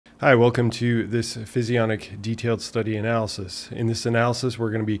Hi, welcome to this Physionic detailed study analysis. In this analysis, we're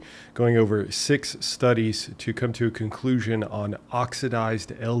going to be going over 6 studies to come to a conclusion on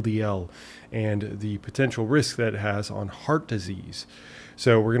oxidized LDL and the potential risk that it has on heart disease.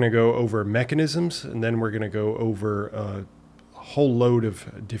 So we're going to go over mechanisms, and then we're going to go over a whole load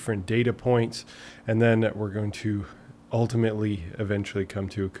of different data points, and then we're going to ultimately eventually come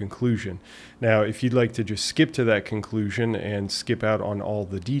to a conclusion. Now, if you'd like to just skip to that conclusion and skip out on all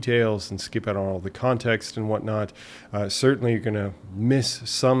the details and skip out on all the context and whatnot, certainly you're going to miss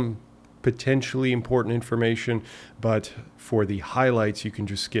some potentially important information, but for the highlights, you can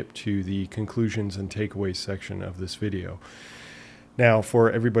just skip to the conclusions and takeaways section of this video. Now,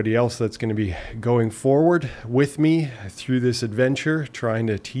 for everybody else that's going to be going forward with me through this adventure, trying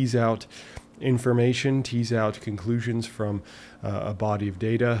to tease out information, tease out conclusions from a body of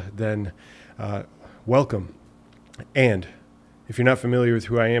data, then welcome. And if you're not familiar with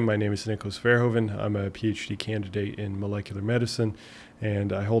who I am, my name is Nicholas Verhoeven. I'm a PhD candidate in molecular medicine,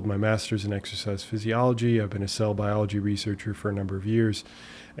 and I hold my master's in exercise physiology. I've been a cell biology researcher for a number of years,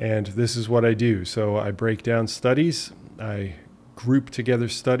 and this is what I do. So I break down studies, I group together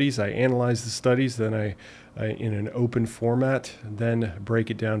studies, I analyze the studies, then I in an open format, then break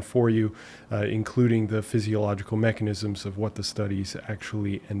it down for you, including the physiological mechanisms of what the studies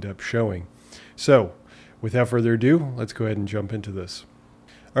actually end up showing. So, without further ado, let's go ahead and jump into this.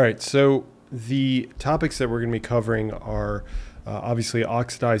 All right, so the topics that we're going to be covering are obviously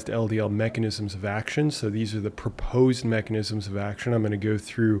oxidized LDL mechanisms of action. So these are the proposed mechanisms of action. I'm going to go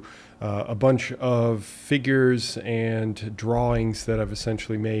through a bunch of figures and drawings that I've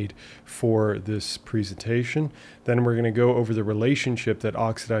essentially made for this presentation. Then we're going to go over the relationship that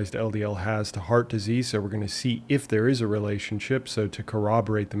oxidized LDL has to heart disease. So we're going to see if there is a relationship, so to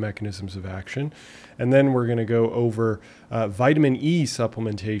corroborate the mechanisms of action. And then we're going to go over vitamin E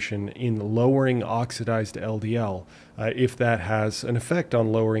supplementation in lowering oxidized LDL, if that has an effect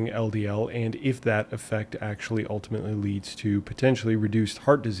on lowering LDL, and if that effect actually ultimately leads to potentially reduced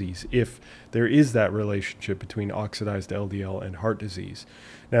heart disease, if there is that relationship between oxidized LDL and heart disease.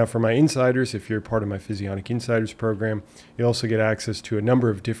 Now, for my insiders, if you're part of my Physionic Insiders program, you also get access to a number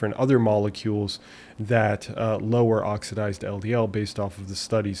of different other molecules that lower oxidized LDL based off of the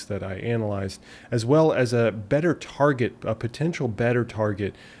studies that I analyzed, as well as a better target, a potential better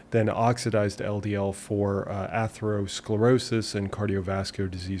target than oxidized LDL for atherosclerosis and cardiovascular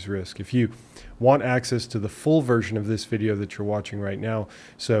disease risk. If you want access to the full version of this video that you're watching right now,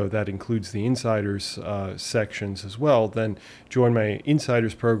 so that includes the insiders sections as well, then join my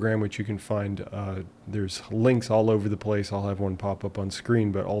insiders program, which you can find, there's links all over the place. I'll have one pop up on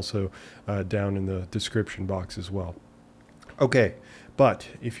screen, but also down in the description box as well. Okay, but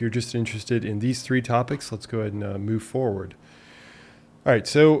if you're just interested in these 3 topics, let's go ahead and move forward. All right,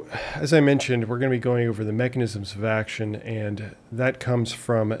 so as I mentioned, we're going to be going over the mechanisms of action, and that comes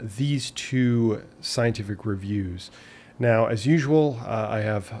from these 2 scientific reviews. Now, as usual, I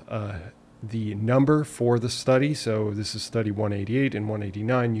have the number for the study. So this is study 188 and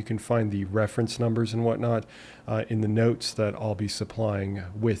 189. You can find the reference numbers and whatnot in the notes that I'll be supplying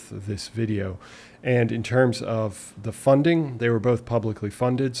with this video. And in terms of the funding, they were both publicly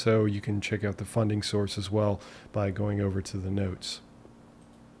funded, so you can check out the funding source as well by going over to the notes.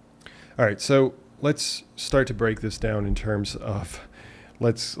 All right, so let's start to break this down in terms of,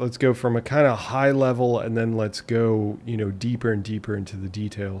 let's go from a kind of high level, and then let's go, deeper and deeper into the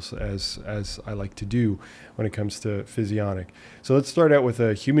details as I like to do when it comes to Physionic. So let's start out with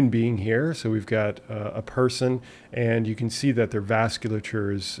a human being here. So we've got a person, and you can see that their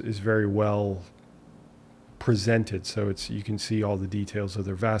vasculature is very well presented. So you can see all the details of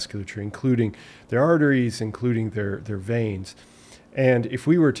their vasculature, including their arteries, including their veins. And if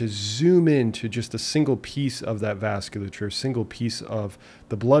we were to zoom in to just a single piece of that vasculature, a single piece of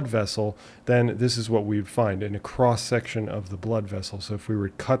the blood vessel, then this is what we would find in a cross section of the blood vessel. So if we were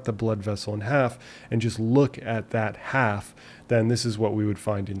to cut the blood vessel in half and just look at that half, then this is what we would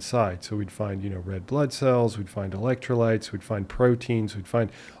find inside. So we'd find, red blood cells, we'd find electrolytes, we'd find proteins, we'd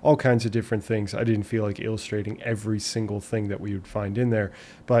find all kinds of different things. I didn't feel like illustrating every single thing that we would find in there,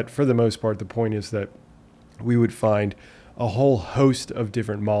 but for the most part, the point is that we would find a whole host of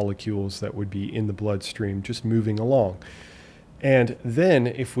different molecules that would be in the bloodstream just moving along. And then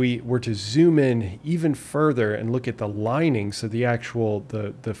if we were to zoom in even further and look at the lining, so the actual,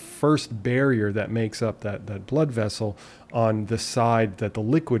 the first barrier that makes up that blood vessel on the side that the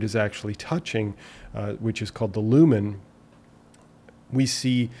liquid is actually touching, which is called the lumen, we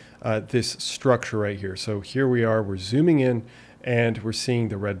see this structure right here. So here we are, we're zooming in, And we're seeing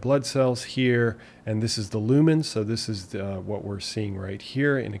the red blood cells here, and this is the lumen. So this is what we're seeing right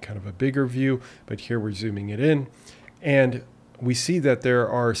here in a kind of a bigger view, but here we're zooming it in. And we see that there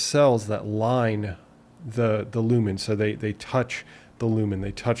are cells that line the lumen. So they touch the lumen,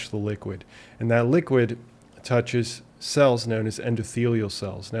 they touch the liquid. And that liquid touches cells known as endothelial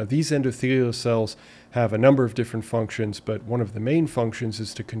cells. Now, these endothelial cells have a number of different functions, but one of the main functions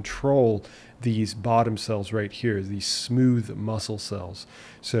is to control these bottom cells right here, these smooth muscle cells.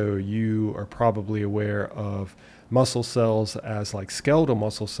 So you are probably aware of muscle cells as like skeletal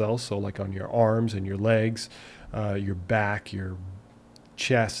muscle cells, so like on your arms and your legs, your back, your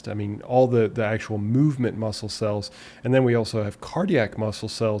chest, I mean, all the actual movement muscle cells. And then we also have cardiac muscle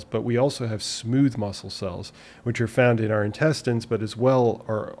cells, but we also have smooth muscle cells, which are found in our intestines, but as well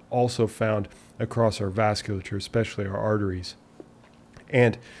are also found across our vasculature, especially our arteries.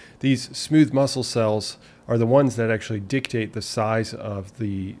 And these smooth muscle cells are the ones that actually dictate the size of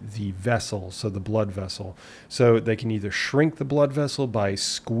the vessel, so the blood vessel. So they can either shrink the blood vessel by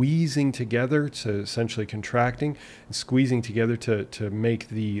squeezing together, to essentially contracting and squeezing together to make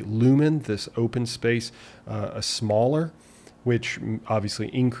the lumen, this open space, smaller, which obviously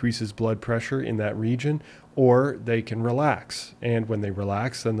increases blood pressure in that region, or they can relax. And when they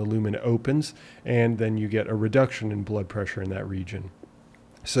relax, then the lumen opens, and then you get a reduction in blood pressure in that region.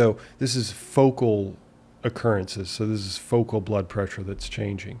 So this is focal occurrences. So this is focal blood pressure that's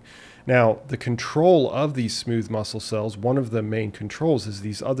changing. Now, the control of these smooth muscle cells, one of the main controls is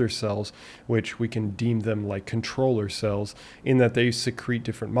these other cells, which we can deem them like controller cells, in that they secrete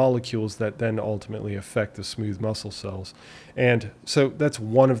different molecules that then ultimately affect the smooth muscle cells. And so that's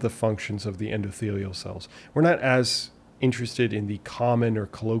one of the functions of the endothelial cells. We're not as interested in the common or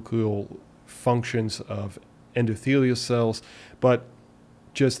colloquial functions of endothelial cells, but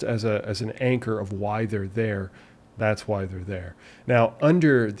just as an anchor of why they're there, that's why they're there. Now,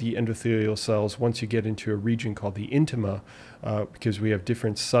 under the endothelial cells, once you get into a region called the intima, because we have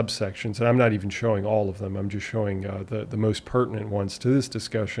different subsections, and I'm not even showing all of them, I'm just showing the most pertinent ones to this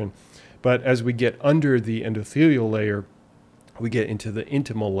discussion. But as we get under the endothelial layer, we get into the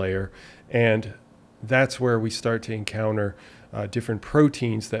intimal layer, and that's where we start to encounter different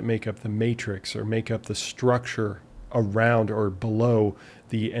proteins that make up the matrix or make up the structure around or below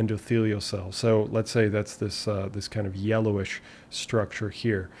the endothelial cell. So let's say that's this kind of yellowish structure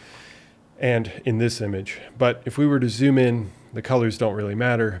here, and in this image. But if we were to zoom in, the colors don't really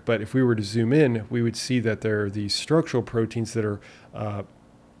matter, but if we were to zoom in, we would see that there are these structural proteins that are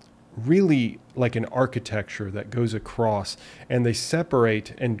really like an architecture that goes across, and they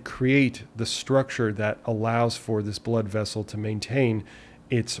separate and create the structure that allows for this blood vessel to maintain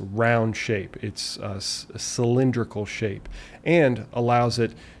its round shape, its cylindrical shape, and allows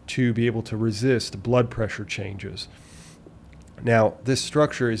it to be able to resist blood pressure changes. Now, this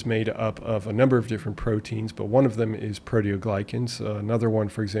structure is made up of a number of different proteins, but one of them is proteoglycans. Another one,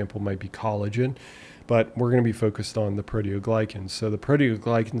 for example, might be collagen, but we're going to be focused on the proteoglycans. So the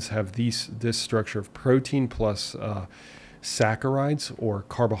proteoglycans have this structure of protein plus saccharides or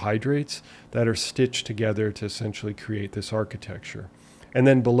carbohydrates that are stitched together to essentially create this architecture. And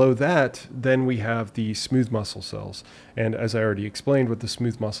then below that, then we have the smooth muscle cells. And as I already explained what the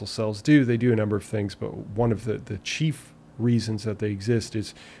smooth muscle cells do, they do a number of things, but one of the chief reasons that they exist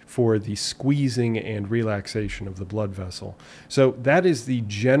is for the squeezing and relaxation of the blood vessel. So that is the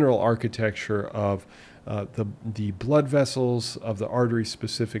general architecture of the blood vessels, of the arteries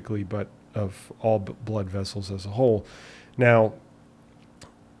specifically, but of all blood vessels as a whole. Now,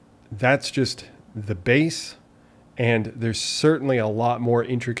 that's just the base. And there's certainly a lot more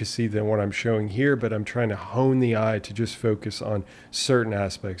intricacy than what I'm showing here, but I'm trying to hone the eye to just focus on certain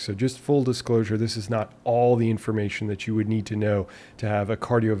aspects. So just full disclosure, this is not all the information that you would need to know to have a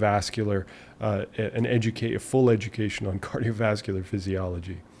cardiovascular, a full education on cardiovascular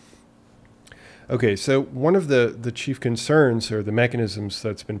physiology. Okay, so one of the chief concerns or the mechanisms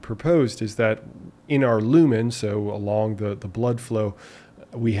that's been proposed is that in our lumen, so along the blood flow,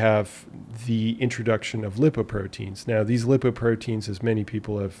 we have the introduction of lipoproteins. Now, these lipoproteins, as many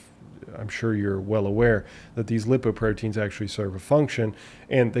people have, I'm sure you're well aware, that these lipoproteins actually serve a function,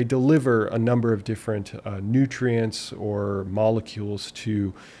 and they deliver a number of different nutrients or molecules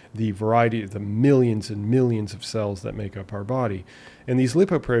to the variety of the millions and millions of cells that make up our body. And these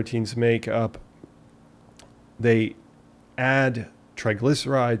lipoproteins they add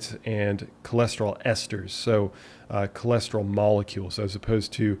triglycerides and cholesterol esters, so cholesterol molecules as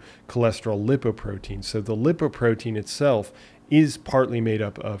opposed to cholesterol lipoproteins. So the lipoprotein itself is partly made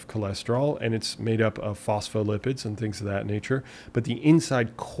up of cholesterol, and it's made up of phospholipids and things of that nature. But the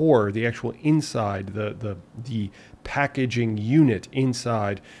inside core, the actual inside, the packaging unit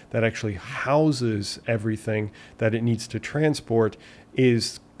inside that actually houses everything that it needs to transport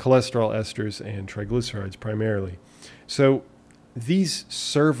is cholesterol, esters, and triglycerides primarily. So these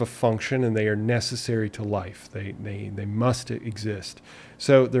serve a function, and they are necessary to life. They must exist.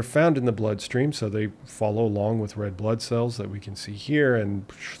 So they're found in the bloodstream, so they follow along with red blood cells that we can see here, and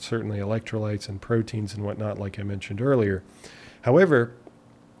certainly electrolytes and proteins and whatnot, like I mentioned earlier. However,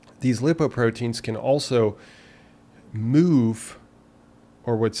 these lipoproteins can also move,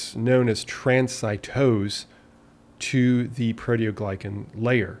 or what's known as transcytose, to the proteoglycan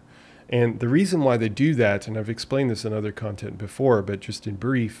layer. And the reason why they do that, and I've explained this in other content before, but just in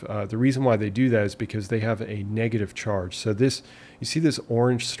brief, the reason why they do that is because they have a negative charge. So this, you see this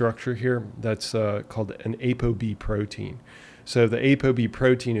orange structure here? That's called an ApoB protein. So the ApoB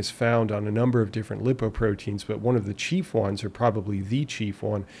protein is found on a number of different lipoproteins, but one of the chief ones, or probably the chief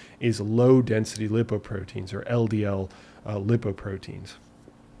one, is low density lipoproteins, or LDL lipoproteins.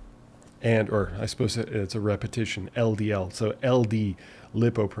 Or I suppose it's a repetition, LDL, so LD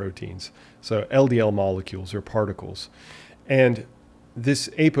lipoproteins, so LDL molecules or particles. And this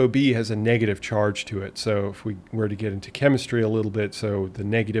ApoB has a negative charge to it. So if we were to get into chemistry a little bit, so the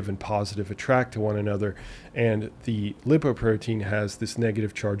negative and positive attract to one another, and the lipoprotein has this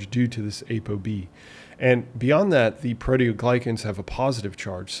negative charge due to this ApoB. And beyond that, the proteoglycans have a positive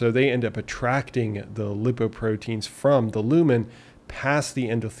charge, so they end up attracting the lipoproteins from the lumen past the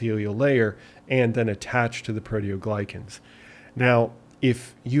endothelial layer and then attach to the proteoglycans. Now,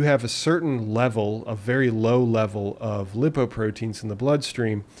 if you have a certain level, a very low level of lipoproteins in the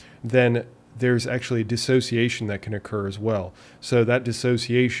bloodstream, then there's actually a dissociation that can occur as well. So that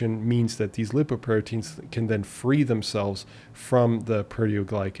dissociation means that these lipoproteins can then free themselves from the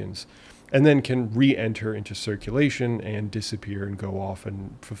proteoglycans and then can re-enter into circulation and disappear and go off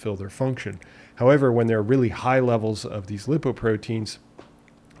and fulfill their function. However, when there are really high levels of these lipoproteins,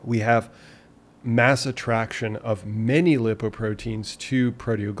 we have mass attraction of many lipoproteins to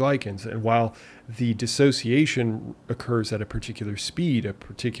proteoglycans. And while the dissociation occurs at a particular speed, a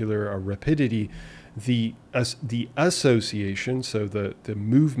particular rapidity, the association, so the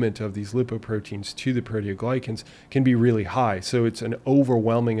movement of these lipoproteins to the proteoglycans, can be really high. So it's an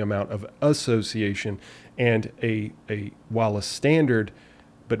overwhelming amount of association, and while a standard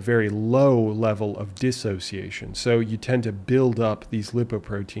but very low level of dissociation. So you tend to build up these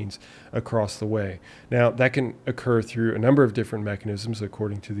lipoproteins across the way. Now, that can occur through a number of different mechanisms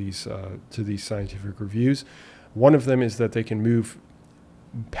according to these scientific reviews. One of them is that they can move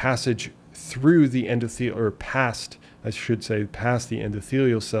passage through the endothelial, or past the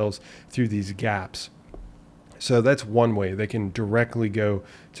endothelial cells through these gaps. So that's one way. They can directly go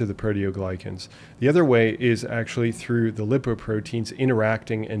to the proteoglycans. The other way is actually through the lipoproteins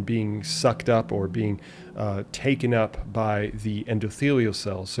interacting and being sucked up or being taken up by the endothelial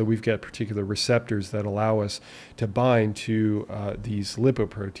cells. So we've got particular receptors that allow us to bind to these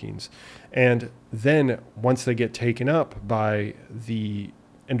lipoproteins. And then once they get taken up by the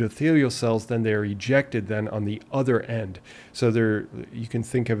endothelial cells, then they're ejected then on the other end. So you can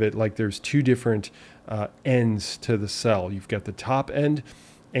think of it like there's two different ends to the cell. You've got the top end,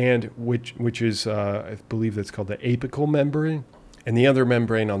 and which is I believe that's called the apical membrane, and the other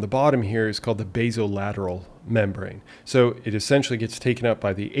membrane on the bottom here is called the basolateral membrane. So it essentially gets taken up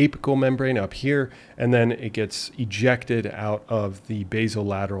by the apical membrane up here, and then it gets ejected out of the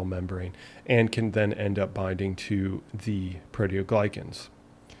basolateral membrane and can then end up binding to the proteoglycans.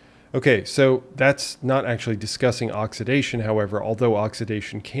 Okay, so that's not actually discussing oxidation. However, although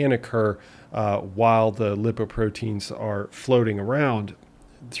oxidation can occur while the lipoproteins are floating around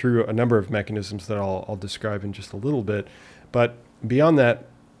through a number of mechanisms that I'll describe in just a little bit. But beyond that,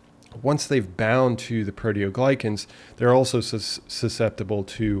 once they've bound to the proteoglycans, they're also susceptible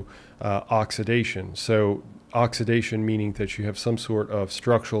to oxidation. So oxidation meaning that you have some sort of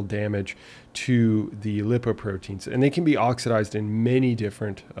structural damage to the lipoproteins, and they can be oxidized in many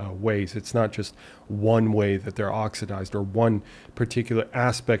different ways. It's not just one way that they're oxidized, or one particular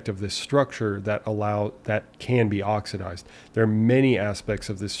aspect of this structure that can be oxidized. There are many aspects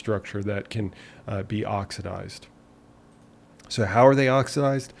of this structure that can be oxidized. So how are they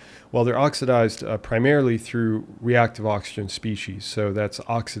oxidized? Well, they're oxidized primarily through reactive oxygen species. So that's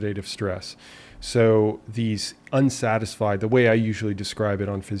oxidative stress. So these unsatisfied, the way I usually describe it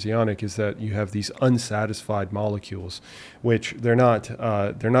on Physionic is that you have these unsatisfied molecules, which they're not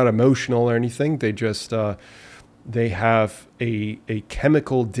emotional or anything. They just they have a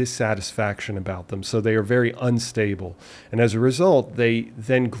chemical dissatisfaction about them. So they are very unstable. And as a result, they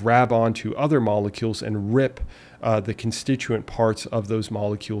then grab onto other molecules and rip the constituent parts of those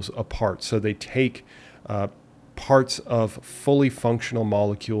molecules apart. So they take parts of fully functional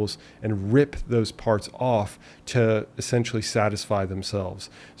molecules and rip those parts off to essentially satisfy themselves.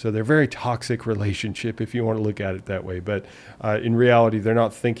 So they're a very toxic relationship if you want to look at it that way. But in reality, they're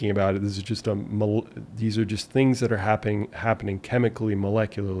not thinking about it. This is just these are just things that are happening chemically,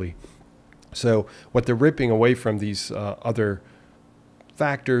 molecularly. So what they're ripping away from these other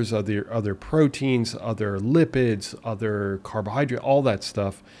factors, other proteins, other lipids, other carbohydrate, all that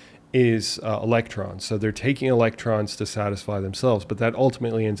stuff is electrons. So they're taking electrons to satisfy themselves, but that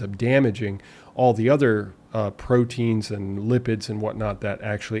ultimately ends up damaging all the other proteins and lipids and whatnot that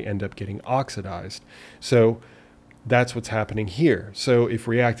actually end up getting oxidized. So that's what's happening here. So if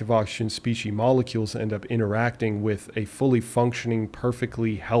reactive oxygen species molecules end up interacting with a fully functioning,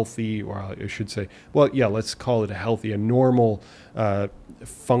 perfectly healthy, or I should say, well, yeah, let's call it a healthy, a normal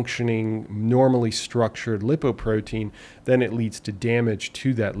functioning, normally structured lipoprotein, then it leads to damage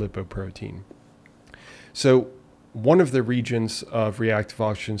to that lipoprotein. So one of the regions of reactive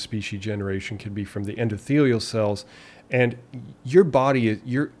oxygen species generation can be from the endothelial cells. And your body,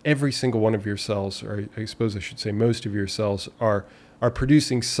 every single one of your cells, or I suppose I should say most of your cells, are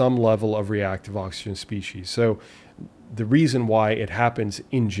producing some level of reactive oxygen species. So the reason why it happens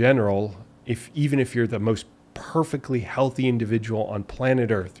in general, even if you're the most perfectly healthy individual on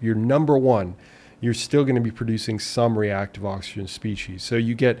planet Earth, you're number one, you're still going to be producing some reactive oxygen species. So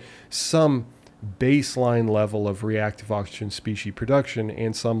you get some baseline level of reactive oxygen species production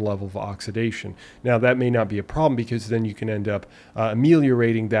and some level of oxidation. Now that may not be a problem because then you can end up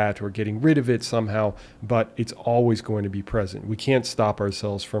ameliorating that or getting rid of it somehow, but it's always going to be present. We can't stop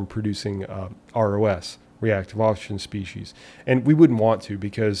ourselves from producing ROS, reactive oxygen species, and we wouldn't want to,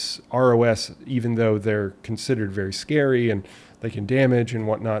 because ROS, even though they're considered very scary and they can damage and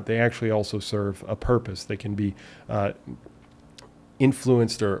whatnot, they actually also serve a purpose. They can be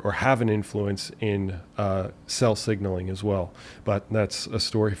influenced or have an influence in cell signaling as well. But that's a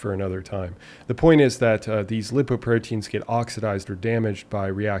story for another time. The point is that these lipoproteins get oxidized or damaged by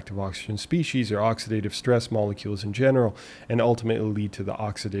reactive oxygen species or oxidative stress molecules in general, and ultimately lead to the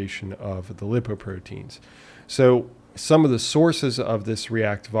oxidation of the lipoproteins. So some of the sources of this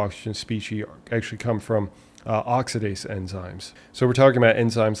reactive oxygen species actually come from oxidase enzymes. So we're talking about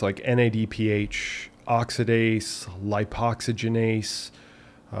enzymes like NADPH, oxidase, lipoxygenase,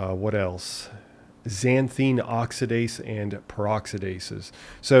 what else? Xanthine oxidase and peroxidases.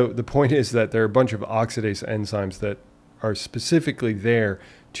 So the point is that there are a bunch of oxidase enzymes that are specifically there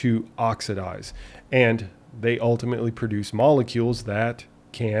to oxidize, and they ultimately produce molecules that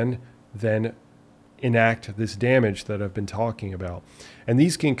can then enact this damage that I've been talking about. And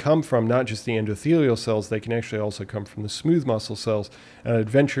these can come from not just the endothelial cells, they can actually also come from the smooth muscle cells.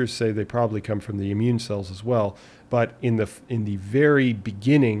 Adventurers say they probably come from the immune cells as well. But in the very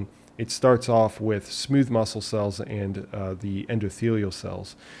beginning, it starts off with smooth muscle cells and the endothelial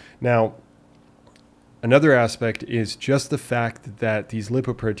cells. Now, another aspect is just the fact that these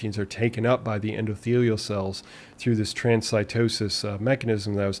lipoproteins are taken up by the endothelial cells through this transcytosis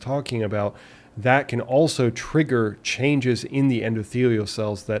mechanism that I was talking about. That can also trigger changes in the endothelial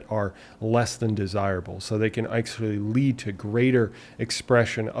cells that are less than desirable. So they can actually lead to greater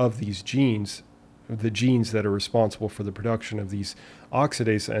expression of these genes, the genes that are responsible for the production of these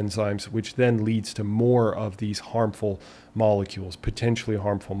oxidase enzymes, which then leads to more of these harmful molecules, potentially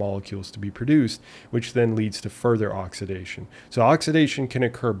harmful molecules to be produced, which then leads to further oxidation. So oxidation can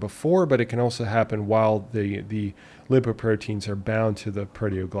occur before, but it can also happen while the lipoproteins are bound to the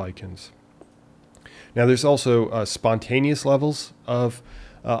proteoglycans. Now, there's also spontaneous levels of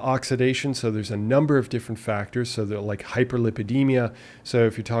oxidation. So there's a number of different factors. So they're like hyperlipidemia. So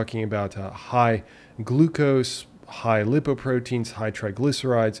if you're talking about high glucose, high lipoproteins, high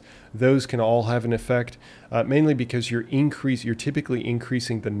triglycerides, those can all have an effect, mainly because you're typically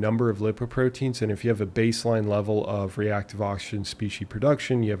increasing the number of lipoproteins. And if you have a baseline level of reactive oxygen species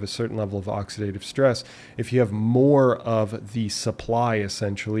production, you have a certain level of oxidative stress. If you have more of the supply,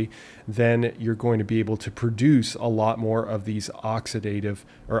 essentially, then you're going to be able to produce a lot more of these oxidative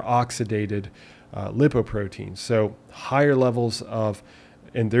or oxidated lipoproteins. So higher levels of,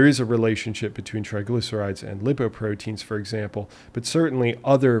 and there is a relationship between triglycerides and lipoproteins, for example, but certainly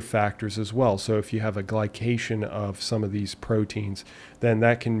other factors as well. So if you have a glycation of some of these proteins, then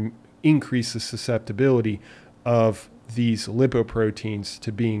that can increase the susceptibility of these lipoproteins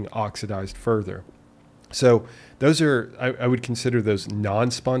to being oxidized further. So those are, I would consider those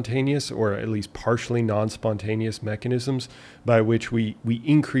non-spontaneous, or at least partially non-spontaneous mechanisms by which we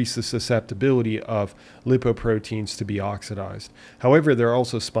increase the susceptibility of lipoproteins to be oxidized. However, there are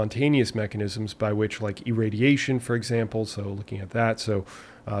also spontaneous mechanisms by which, like irradiation, for example, so looking at that, so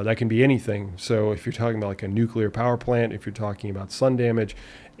that can be anything. So if you're talking about like a nuclear power plant, if you're talking about sun damage,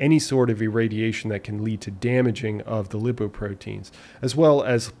 any sort of irradiation that can lead to damaging of the lipoproteins, as well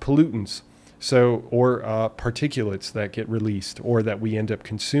as pollutants. So, or particulates that get released or that we end up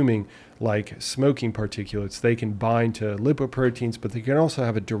consuming, like smoking particulates, they can bind to lipoproteins, but they can also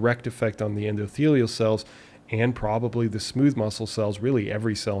have a direct effect on the endothelial cells and probably the smooth muscle cells, really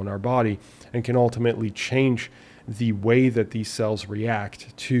every cell in our body, and can ultimately change the way that these cells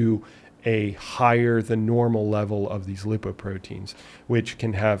react to a higher than normal level of these lipoproteins, which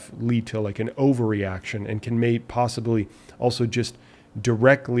can lead to like an overreaction and can possibly also just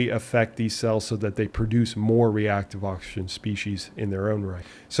directly affect these cells so that they produce more reactive oxygen species in their own right.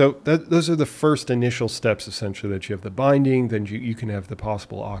 So those are the first initial steps, essentially, that you have the binding, then you can have the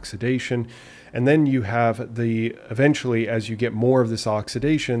possible oxidation, and then you have eventually, as you get more of this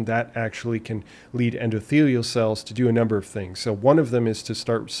oxidation, that actually can lead endothelial cells to do a number of things. So one of them is to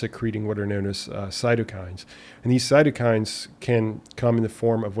start secreting what are known as cytokines. And these cytokines can come in the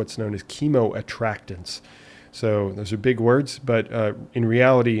form of what's known as chemoattractants. So those are big words, but in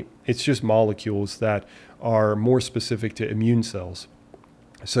reality, it's just molecules that are more specific to immune cells.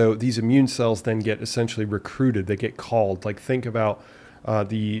 So these immune cells then get essentially recruited. They get called. Like, think about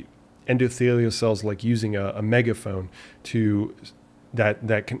the endothelial cells like using a megaphone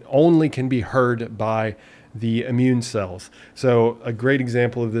that can be heard by the immune cells. So a great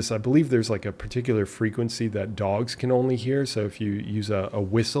example of this, I believe there's like a particular frequency that dogs can only hear. So if you use a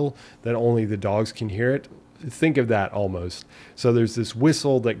whistle, that only the dogs can hear it. Think of that almost. So there's this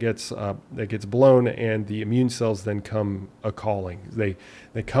whistle that gets blown, and the immune cells then come a-calling.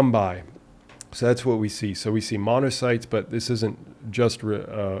 They come by. So that's what we see. So we see monocytes, but this isn't just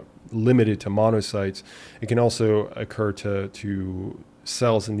limited to monocytes. It can also occur to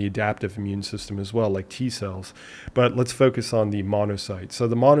cells in the adaptive immune system as well, like T cells. But let's focus on the monocyte. So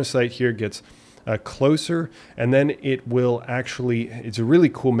the monocyte here gets closer, and then it will actually, it's a really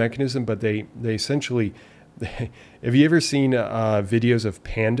cool mechanism, but they essentially, have you ever seen videos of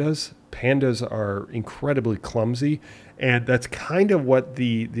pandas? Pandas are incredibly clumsy, and that's kind of what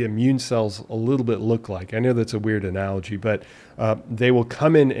the immune cells a little bit look like. I know that's a weird analogy, but they will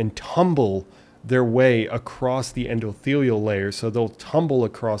come in and tumble their way across the endothelial layer. So they'll tumble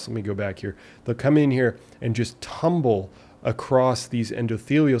across, let me go back here. They'll come in here and just tumble across these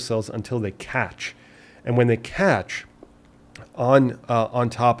endothelial cells until they catch. And when they catch on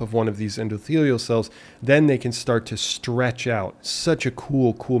top of one of these endothelial cells, then they can start to stretch out. Such a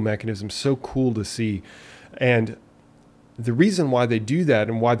cool mechanism, so cool to see. And the reason why they do that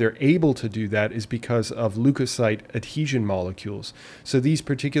and why they're able to do that is because of leukocyte adhesion molecules. So these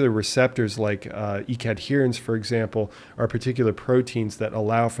particular receptors, like E-cadherins, for example, are particular proteins that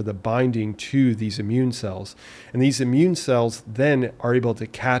allow for the binding to these immune cells. And these immune cells then are able to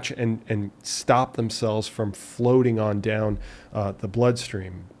catch and stop themselves from floating on down the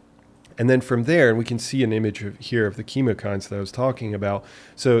bloodstream. And then from there, and we can see an image here of the chemokines that I was talking about.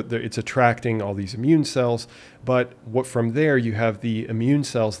 So it's attracting all these immune cells. But from there, you have the immune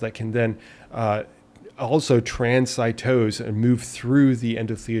cells that can then also transcytose and move through the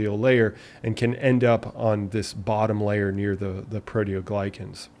endothelial layer and can end up on this bottom layer near the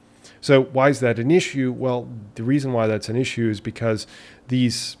proteoglycans. So why is that an issue? Well, the reason why that's an issue is because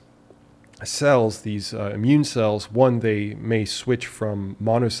these cells, these immune cells, one, they may switch from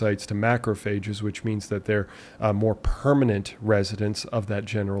monocytes to macrophages, which means that they're more permanent residents of that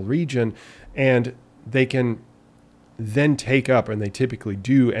general region, and they can then take up, and they typically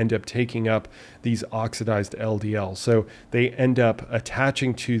do end up taking up, these oxidized LDL. So they end up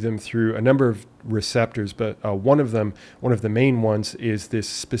attaching to them through a number of receptors, but one of the main ones is this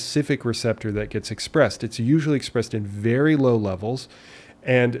specific receptor that gets expressed. It's usually expressed in very low levels,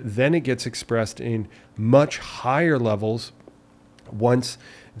 and then it gets expressed in much higher levels once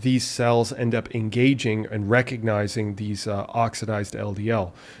these cells end up engaging and recognizing these oxidized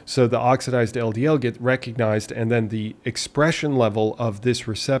LDL. So the oxidized LDL get recognized, and then the expression level of this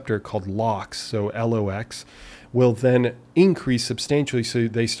receptor called LOX, so LOX, will then increase substantially, so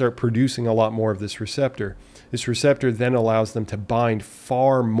they start producing a lot more of this receptor. This receptor then allows them to bind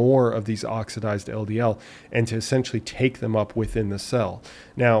far more of these oxidized LDL and to essentially take them up within the cell.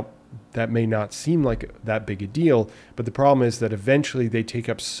 Now, that may not seem like that big a deal, but the problem is that eventually they take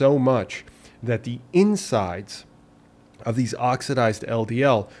up so much that the insides of these oxidized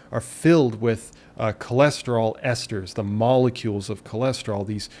LDL are filled with cholesterol esters, the molecules of cholesterol,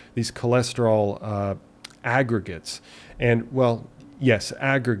 these cholesterol aggregates. And well, yes,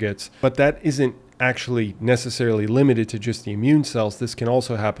 aggregates, but that isn't actually necessarily limited to just the immune cells. This can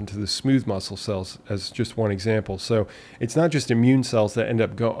also happen to the smooth muscle cells, as just one example. So it's not just immune cells that end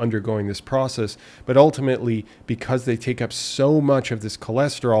up undergoing this process, but ultimately, because they take up so much of this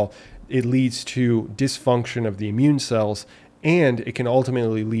cholesterol, it leads to dysfunction of the immune cells, and it can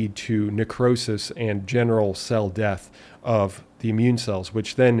ultimately lead to necrosis and general cell death of the immune cells,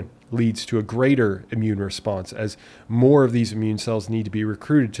 which then leads to a greater immune response, as more of these immune cells need to be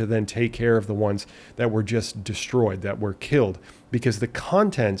recruited to then take care of the ones that were just destroyed, that were killed, because the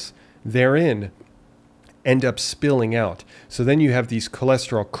contents therein end up spilling out. So then you have these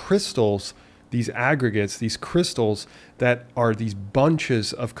cholesterol crystals, these aggregates, these crystals that are these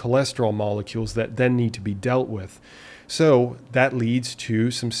bunches of cholesterol molecules that then need to be dealt with. So that leads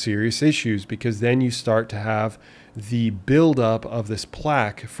to some serious issues, because then you start to have the buildup of this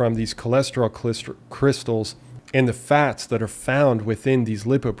plaque from these cholesterol crystals and the fats that are found within these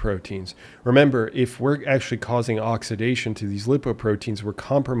lipoproteins. Remember, if we're actually causing oxidation to these lipoproteins, we're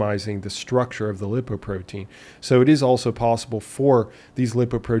compromising the structure of the lipoprotein. So it is also possible for these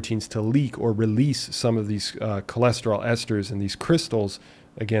lipoproteins to leak or release some of these cholesterol esters and these crystals,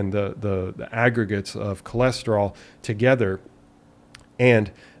 again, the aggregates of cholesterol together,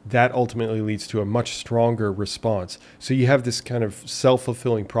 and that ultimately leads to a much stronger response. So you have this kind of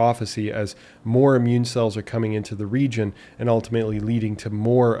self-fulfilling prophecy as more immune cells are coming into the region and ultimately leading to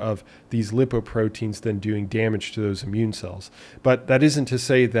more of these lipoproteins than doing damage to those immune cells. But that isn't to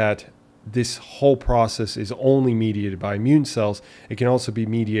say that this whole process is only mediated by immune cells. It can also be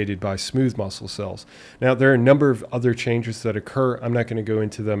mediated by smooth muscle cells. Now, there are a number of other changes that occur. I'm not going to go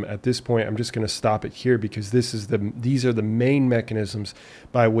into them at this point. I'm just going to stop it here, because these are the main mechanisms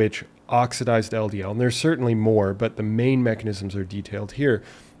by which oxidized LDL, and there's certainly more, but the main mechanisms are detailed here,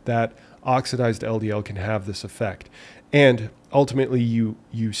 that oxidized LDL can have this effect. And ultimately, you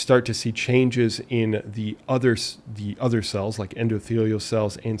start to see changes in the other cells, like endothelial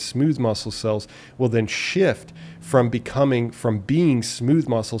cells and smooth muscle cells, will then shift from being smooth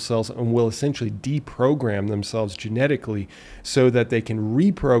muscle cells, and will essentially deprogram themselves genetically so that they can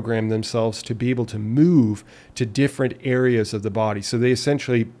reprogram themselves to be able to move to different areas of the body. So they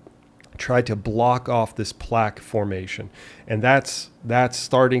essentially try to block off this plaque formation, and that's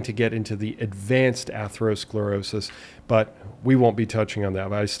starting to get into the advanced atherosclerosis, but we won't be touching on that.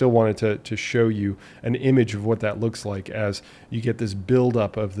 But I still wanted to show you an image of what that looks like, as you get this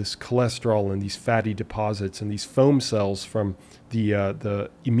buildup of this cholesterol and these fatty deposits and these foam cells from the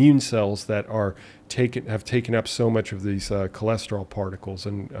immune cells that have taken up so much of these cholesterol particles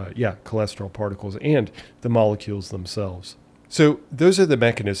and cholesterol particles and the molecules themselves. So those are the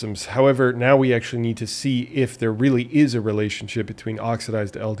mechanisms. However, now we actually need to see if there really is a relationship between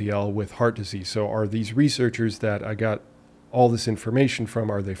oxidized LDL with heart disease. So are these researchers that I got all this information from,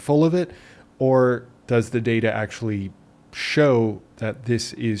 are they full of it? Or does the data actually show that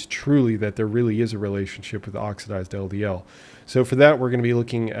this is truly, that there really is a relationship with oxidized LDL? So for that, we're going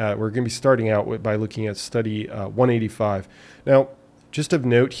to be starting out by looking at study 185. Now, just of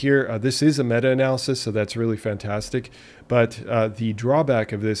note here, this is a meta-analysis, so that's really fantastic. But the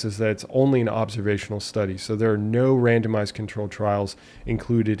drawback of this is that it's only an observational study. So there are no randomized controlled trials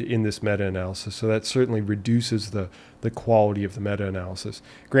included in this meta-analysis. So that certainly reduces the quality of the meta-analysis.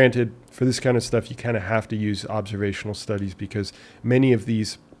 Granted, for this kind of stuff, you kind of have to use observational studies, because many of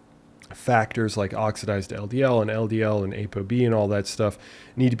these factors like oxidized LDL and LDL and ApoB and all that stuff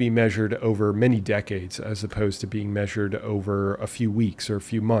need to be measured over many decades, as opposed to being measured over a few weeks or a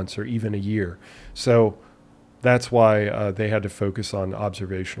few months or even a year. So that's why they had to focus on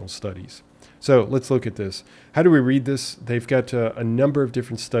observational studies. So let's look at this. How do we read this? They've got a number of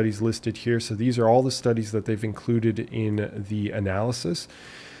different studies listed here. So these are all the studies that they've included in the analysis.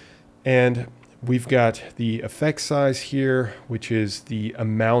 And we've got the effect size here, which is the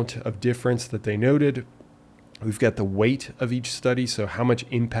amount of difference that they noted. We've got the weight of each study, so how much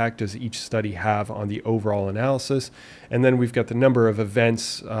impact does each study have on the overall analysis. And then we've got the number of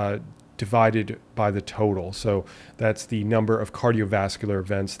events divided by the total. So that's the number of cardiovascular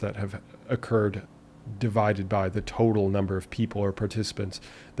events that have occurred divided by the total number of people or participants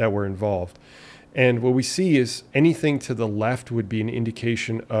that were involved. And what we see is anything to the left would be an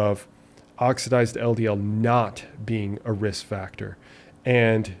indication of oxidized LDL not being a risk factor,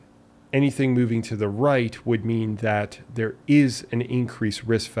 and anything moving to the right would mean that there is an increased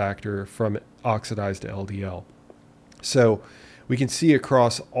risk factor from oxidized LDL. So we can see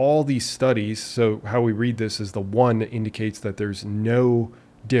across all these studies, so how we read this is the 1 indicates that there's no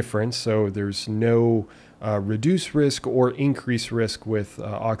difference, so there's no reduced risk or increased risk with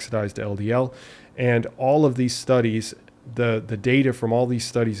oxidized LDL. And all of these studies, the data from all these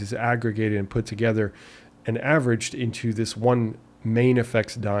studies is aggregated and put together and averaged into this one main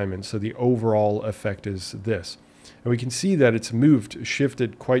effects diamond. So the overall effect is this. And we can see that it's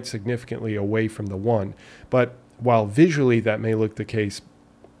shifted quite significantly away from the 1. But while visually that may look the case,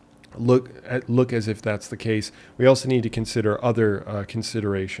 look as if that's the case, we also need to consider other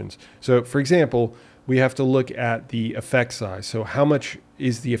considerations. So for example, we have to look at the effect size. So how much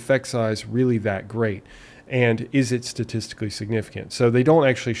is the effect size really that great? And is it statistically significant? So they don't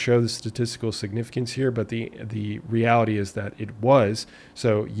actually show the statistical significance here, but the reality is that it was.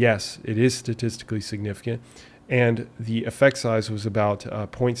 So yes, it is statistically significant. And the effect size was about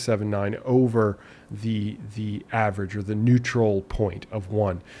 0.79 over the average or the neutral point of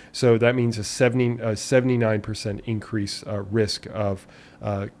 1. So that means a 79% increase risk of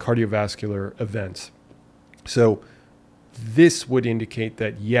cardiovascular events. So this would indicate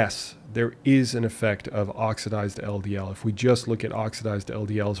that yes, there is an effect of oxidized LDL if we just look at oxidized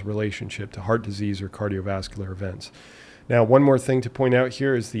LDL's relationship to heart disease or cardiovascular events. Now, one more thing to point out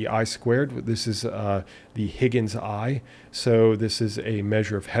here is the I-squared. This is the Higgins I. So this is a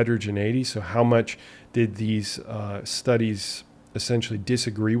measure of heterogeneity. So how much did these studies essentially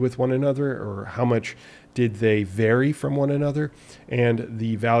disagree with one another, or how much did they vary from one another? And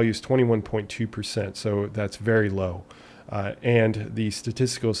the value is 21.2%. So that's very low. And the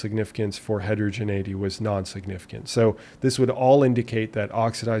statistical significance for heterogeneity was non-significant. So this would all indicate that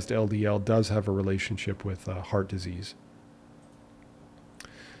oxidized LDL does have a relationship with heart disease.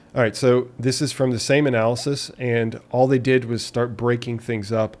 All right, so this is from the same analysis, and all they did was start breaking things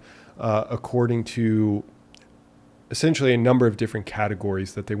up according to essentially a number of different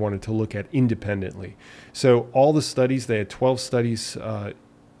categories that they wanted to look at independently. So all the studies, they had 12 studies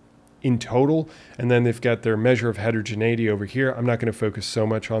in total, and then they've got their measure of heterogeneity over here. I'm not going to focus so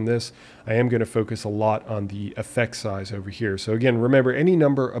much on this. I am going to focus a lot on the effect size over here. So again, remember, any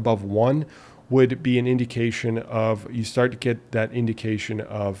number above 1 would be an indication of, you start to get that indication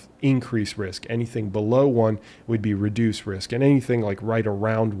of increased risk. Anything below 1 would be reduced risk, and anything like right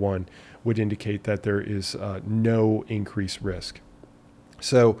around 1 would indicate that there is no increased risk.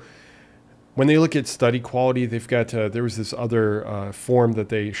 So when they look at study quality, they've got, there was this other form that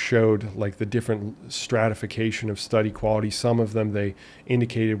they showed, like the different stratification of study quality. Some of them they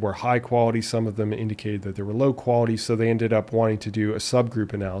indicated were high quality, some of them indicated that they were low quality, so they ended up wanting to do a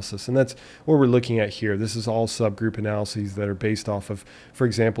subgroup analysis. And that's what we're looking at here. This is all subgroup analyses that are based off of, for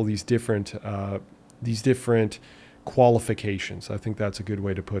example, these different qualifications. I think that's a good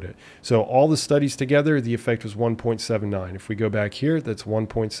way to put it. So all the studies together, the effect was 1.79. If we go back here, that's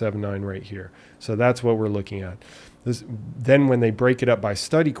 1.79 right here. So that's what we're looking at. Then when they break it up by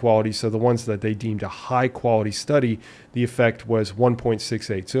study quality, so the ones that they deemed a high quality study, the effect was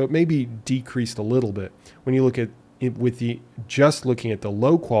 1.68. So it may be decreased a little bit. When you look at it with just looking at the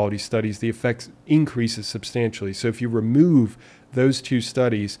low quality studies, the effect increases substantially. So if you remove those two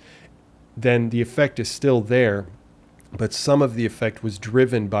studies, then the effect is still there, but some of the effect was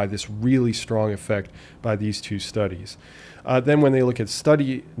driven by this really strong effect by these two studies. Then when they look at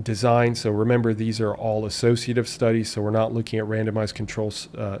study design, so remember these are all associative studies, so we're not looking at randomized control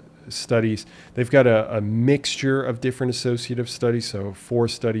studies. They've got a mixture of different associative studies, so 4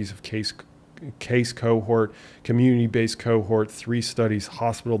 studies of case cohort, community-based cohort, 3 studies,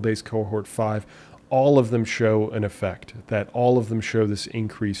 hospital-based cohort, 5. All of them show an effect, that all of them show this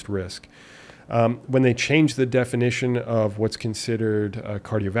increased risk. When they change the definition of what's considered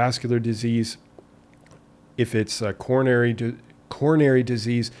cardiovascular disease, if it's coronary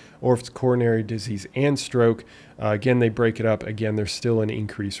disease, or if it's coronary disease and stroke, again, they break it up. Again, there's still an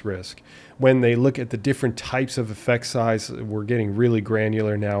increased risk. When they look at the different types of effect size, we're getting really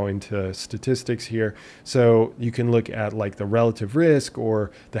granular now into statistics here. So you can look at like the relative risk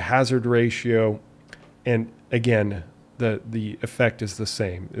or the hazard ratio, and again, the effect is the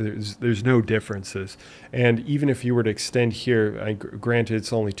same. There's no differences. And even if you were to extend here, granted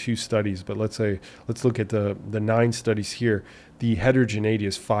it's only 2 studies, but let's look at the 9 studies here, the heterogeneity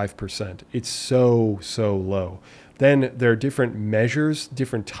is 5%. It's so low. Then there are different measures,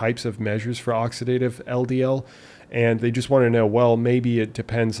 different types of measures for oxidative LDL. And they just want to know, well, maybe it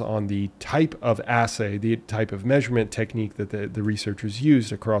depends on the type of assay, the type of measurement technique that the researchers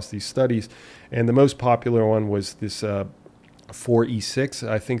used across these studies. And the most popular one was this 4E6.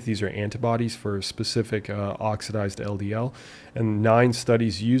 I think these are antibodies for specific oxidized LDL. And 9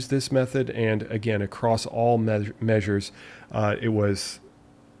 studies used this method. And again, across all measures,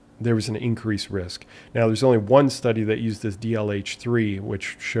 there was an increased risk. Now, there's only one study that used this DLH3,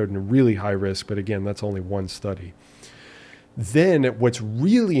 which showed a really high risk. But again, that's only one study. Then what's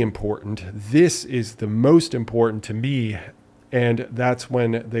really important, this is the most important to me, and that's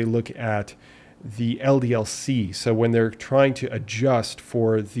when they look at the LDL-C. So when they're trying to adjust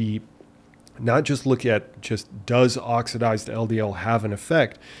for not just look at does oxidized LDL have an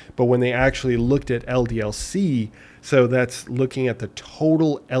effect, but when they actually looked at LDL-C, so that's looking at the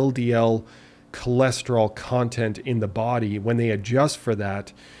total LDL cholesterol content in the body, when they adjust for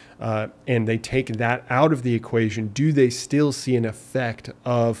that, and they take that out of the equation, do they still see an effect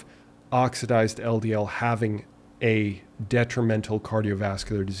of oxidized LDL having a detrimental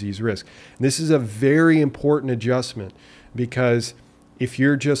cardiovascular disease risk? And this is a very important adjustment, because if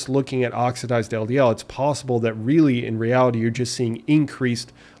you're just looking at oxidized LDL, it's possible that really in reality you're just seeing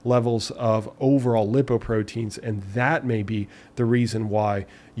increased levels of overall lipoproteins, and that may be the reason why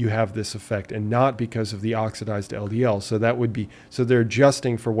you have this effect and not because of the oxidized LDL. So they're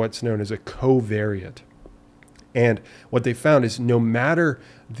adjusting for what's known as a covariate. And what they found is no matter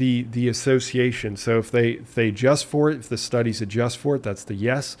the association, so if they adjust for it, if the studies adjust for it, that's the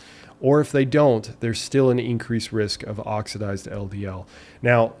yes. Or if they don't, there's still an increased risk of oxidized LDL.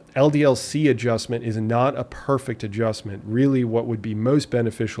 Now, LDL-C adjustment is not a perfect adjustment. Really, what would be most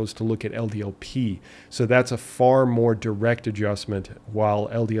beneficial is to look at LDL-P. So that's a far more direct adjustment, while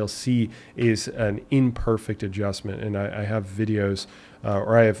LDL-C is an imperfect adjustment. And I have videos,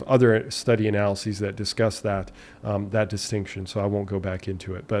 or I have other study analyses that discuss that distinction, so I won't go back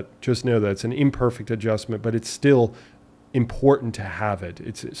into it. But just know that it's an imperfect adjustment, but it's still important to have it.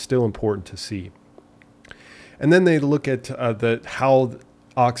 It's still important to see. And then they look at how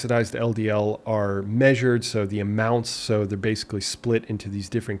oxidized LDL are measured, so the amounts, so they're basically split into these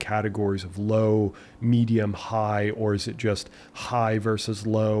different categories of low, medium, high, or is it just high versus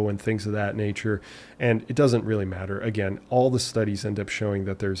low and things of that nature. And it doesn't really matter. Again, all the studies end up showing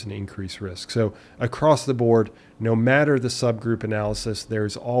that there's an increased risk. So across the board, no matter the subgroup analysis,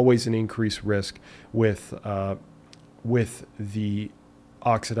 there's always an increased risk with the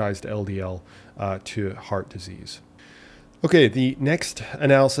oxidized LDL to heart disease. Okay, the next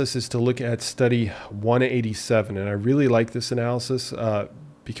analysis is to look at study 187, and I really like this analysis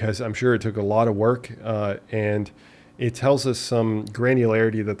because I'm sure it took a lot of work, and it tells us some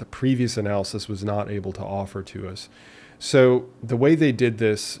granularity that the previous analysis was not able to offer to us. So the way they did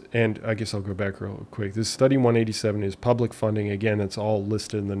this, and I guess I'll go back real quick, this study 187 is public funding. Again, it's all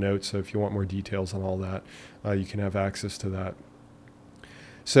listed in the notes, so if you want more details on all that, you can have access to that.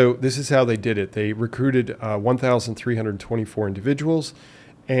 So this is how they did it. They recruited 1,324 individuals,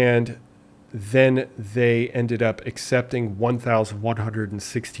 and then they ended up accepting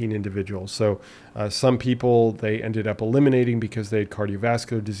 1,116 individuals. So some people they ended up eliminating because they had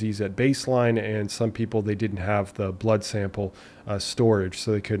cardiovascular disease at baseline, and some people they didn't have the blood sample storage,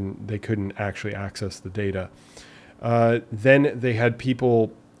 so they couldn't actually access the data. Then they had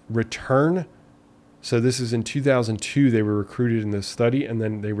people return. So this is in 2002, they were recruited in this study, and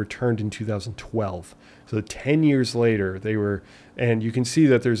then they returned in 2012. So 10 years later, they were, and you can see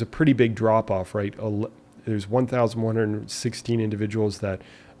that there's a pretty big drop-off, right? There's 1,116 individuals that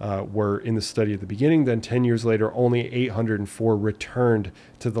were in the study at the beginning. Then 10 years later, only 804 returned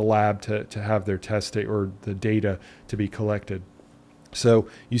to the lab to have their test or the data to be collected. So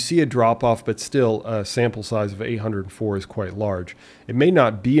you see a drop-off, but still a sample size of 804 is quite large. It may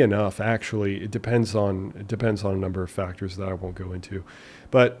not be enough, actually. It depends on a number of factors that I won't go into.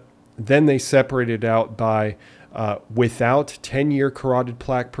 But then they separated out by without 10-year carotid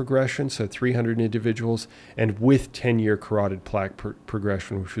plaque progression, so 300 individuals, and with 10-year carotid plaque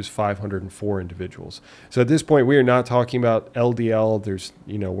progression, which was 504 individuals. So at this point, we are not talking about LDL.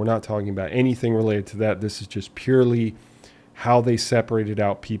 We're not talking about anything related to that. This is just purely how they separated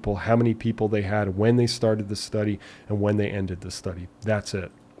out people, how many people they had when they started the study and when they ended the study. That's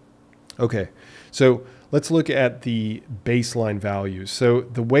it. Okay, so let's look at the baseline values. So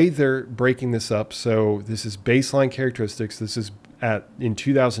the way they're breaking this up, so this is baseline characteristics. This is in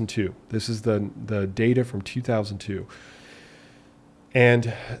 2002. This is the data from 2002.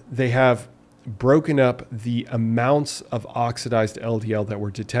 And they have broken up the amounts of oxidized LDL that were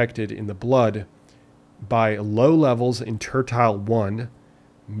detected in the blood by low levels in tertile 1,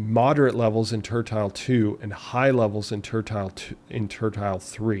 moderate levels in tertile 2, and high levels in tertile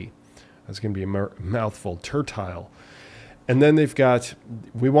 3. That's going to be a mouthful, tertile. And then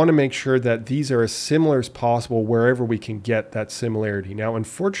we want to make sure that these are as similar as possible wherever we can get that similarity. Now,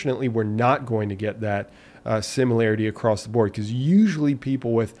 unfortunately, we're not going to get that similarity across the board, because usually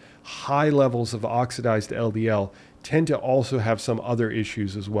people with high levels of oxidized LDL tend to also have some other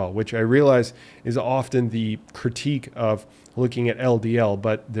issues as well, which I realize is often the critique of looking at LDL,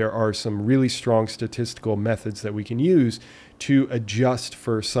 but there are some really strong statistical methods that we can use to adjust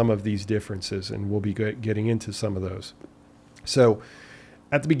for some of these differences, and we'll be getting into some of those. So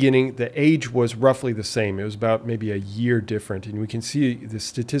at the beginning, the age was roughly the same. It was about maybe a year different, and we can see the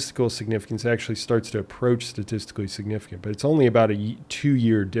statistical significance actually starts to approach statistically significant, but it's only about a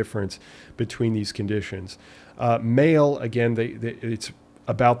 2-year difference between these conditions. Male, again, it's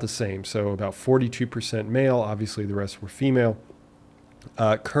about the same. So about 42% male, obviously the rest were female.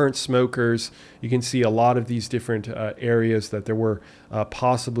 Current smokers, you can see a lot of these different areas that there were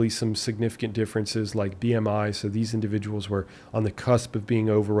possibly some significant differences, like BMI. So these individuals were on the cusp of being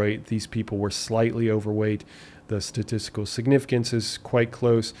overweight. These people were slightly overweight. The statistical significance is quite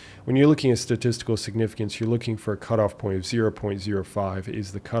close. When you're looking at statistical significance, you're looking for a cutoff point of 0.05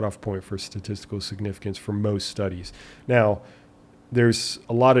 is the cutoff point for statistical significance for most studies. Now, there's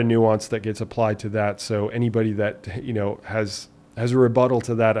a lot of nuance that gets applied to that. So anybody that, has a rebuttal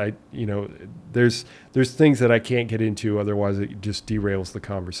to that, there's things that I can't get into, otherwise it just derails the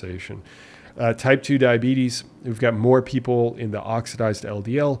conversation. Type 2 diabetes, we've got more people in the oxidized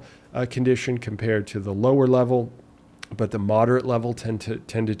LDL condition compared to the lower level, but the moderate level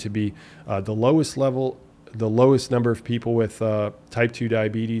tended to be the lowest level, the lowest number of people with type 2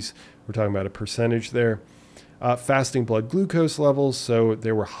 diabetes. We're talking about a percentage there. Fasting blood glucose levels, so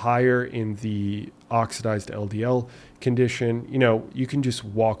they were higher in the oxidized LDL condition. You can just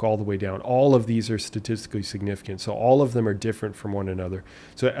walk all the way down. All of these are statistically significant, so all of them are different from one another.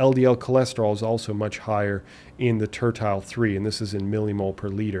 So LDL cholesterol is also much higher in the tertile 3, and this is in millimole per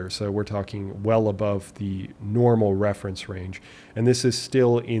liter, so we're talking well above the normal reference range. And this is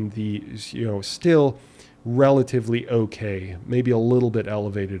still in the, still relatively okay, maybe a little bit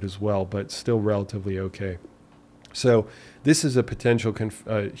elevated as well, but still relatively okay. So this is a potential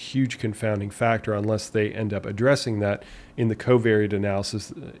huge confounding factor unless they end up addressing that in the covariate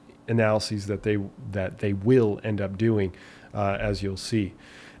analyses that they will end up doing, as you'll see.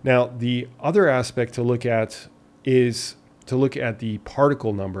 Now, the other aspect to look at is to look at the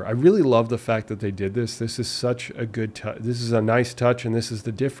particle number. I really love the fact that they did this. This is such a good touch. This is a nice touch, and this is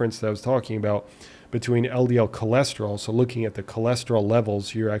the difference that I was talking about between LDL cholesterol. So looking at the cholesterol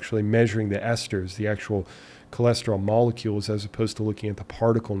levels, you're actually measuring the esters, the actual cholesterol molecules, as opposed to looking at the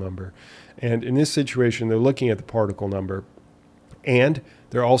particle number. And in this situation, they're looking at the particle number, and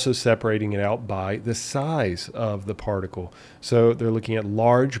they're also separating it out by the size of the particle. So they're looking at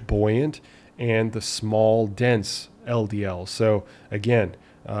large, buoyant, and the small, dense LDL. So again,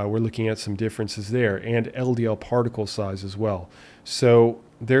 we're looking at some differences there, and LDL particle size as well. So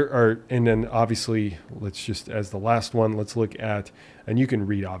there are, and then obviously, let's just, as the last one, let's look at, and you can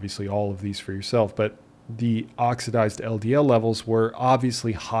read obviously all of these for yourself, but the oxidized LDL levels were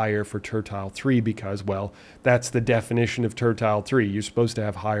obviously higher for tertile 3 because, well, that's the definition of tertile 3. You're supposed to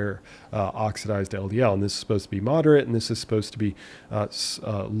have higher oxidized LDL, and this is supposed to be moderate, and this is supposed to be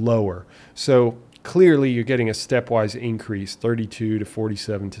lower. So clearly you're getting a stepwise increase, 32 to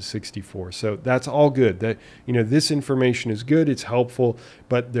 47 to 64. So that's all good. That, this information is good, it's helpful,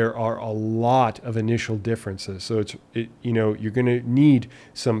 but there are a lot of initial differences. So you're going to need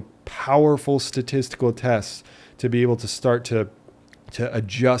some powerful statistical tests to be able to start to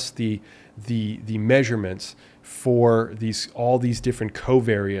adjust the measurements for all these different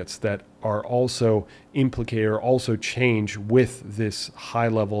covariates that are also implicated or also change with this high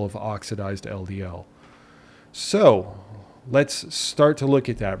level of oxidized LDL. So let's start to look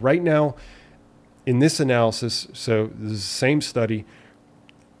at that. Right now, in this analysis, so this is the same study,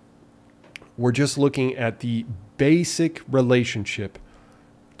 we're just looking at the basic relationship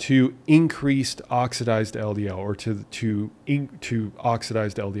to increased oxidized LDL, or to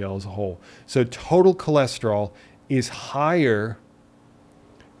oxidized LDL as a whole. So total cholesterol is higher,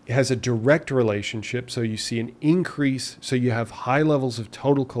 it has a direct relationship. So you see an increase, so you have high levels of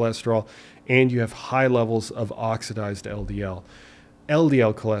total cholesterol and you have high levels of oxidized LDL.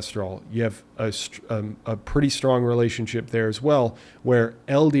 LDL cholesterol, you have a pretty strong relationship there as well, where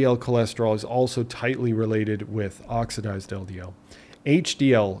LDL cholesterol is also tightly related with oxidized LDL.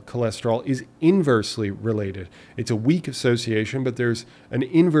 HDL cholesterol is inversely related. It's a weak association, but there's an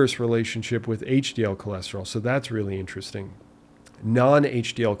inverse relationship with HDL cholesterol, so that's really interesting.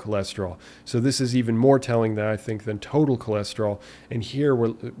 Non-HDL cholesterol. So this is even more telling, I think, than total cholesterol. And here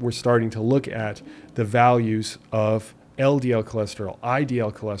we're starting to look at the values of LDL cholesterol,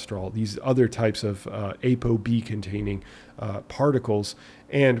 IDL cholesterol, these other types of ApoB containing particles.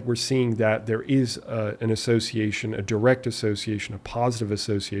 And we're seeing that there is an association, a direct association, a positive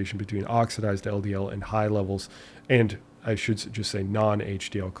association between oxidized LDL and high levels, and I should just say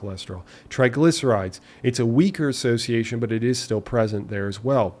non-HDL cholesterol. Triglycerides, it's a weaker association, but it is still present there as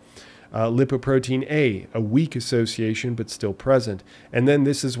well. Lipoprotein A weak association, but still present. And then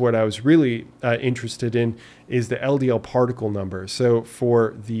this is what I was really interested in, is the LDL particle number. So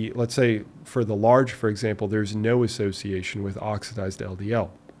for the, let's say for the large, for example, there's no association with oxidized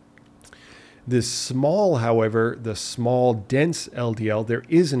LDL. The small, however, the small dense LDL, there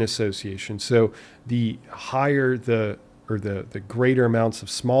is an association. So the higher the greater amounts of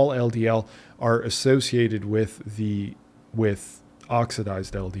small LDL are associated with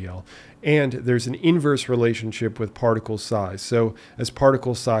oxidized LDL. And there's an inverse relationship with particle size. So as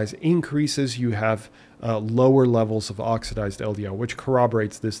particle size increases, you have lower levels of oxidized LDL, which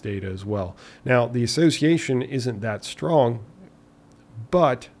corroborates this data as well. Now, the association isn't that strong,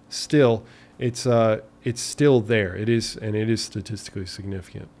 but still, it's still there. It is statistically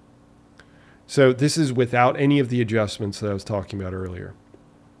significant. So this is without any of the adjustments that I was talking about earlier.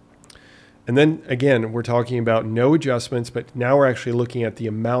 And then again, we're talking about no adjustments, but now we're actually looking at the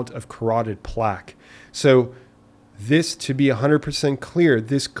amount of carotid plaque. So this, to be 100% clear,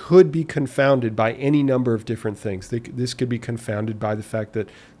 this could be confounded by any number of different things. This could be confounded by the fact that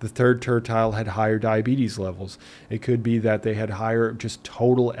the third tertile had higher diabetes levels. It could be that they had higher just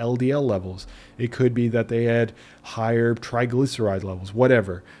total LDL levels. It could be that they had higher triglyceride levels,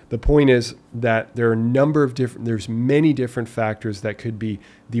 whatever. The point is that there are a number of there's many different factors that could be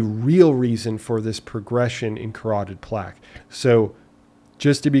the real reason for this progression in carotid plaque. So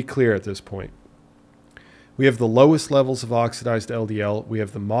just to be clear at this point, we have the lowest levels of oxidized LDL, we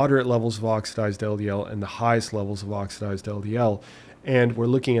have the moderate levels of oxidized LDL, and the highest levels of oxidized LDL. And we're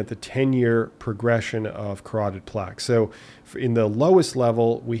looking at the 10-year progression of carotid plaque. So in the lowest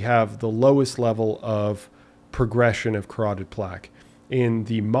level, we have the lowest level of progression of carotid plaque. In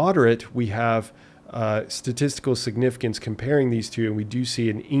the moderate, we have statistical significance comparing these two, and we do see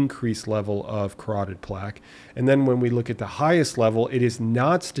an increased level of carotid plaque. And then when we look at the highest level, it is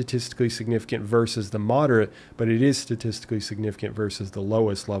not statistically significant versus the moderate, but it is statistically significant versus the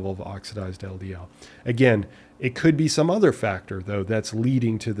lowest level of oxidized LDL. Again, it could be some other factor, though, that's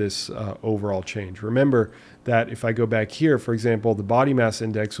leading to this overall change. Remember that if I go back here, for example, the body mass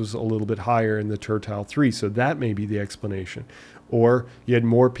index was a little bit higher in the tertile 3, so that may be the explanation. Or you had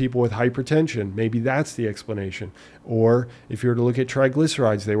more people with hypertension. Maybe that's the explanation. Or if you were to look at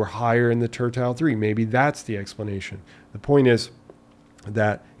triglycerides, they were higher in the tertile 3. Maybe that's the explanation. The point is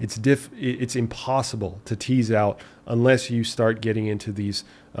that it's impossible to tease out unless you start getting into these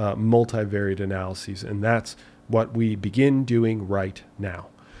multivariate analyses. And that's what we begin doing right now.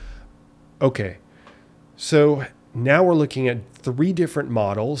 Okay, so now we're looking at 3 different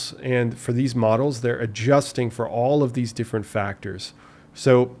models, and for these models, they're adjusting for all of these different factors.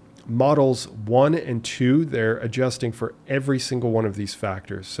 So models 1 and 2, they're adjusting for every single one of these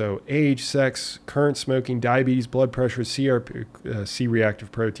factors. So age, sex, current smoking, diabetes, blood pressure,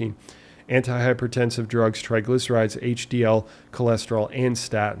 C-reactive protein, antihypertensive drugs, triglycerides, HDL, cholesterol, and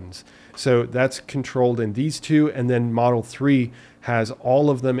statins. So that's controlled in these 2, and then model 3 has all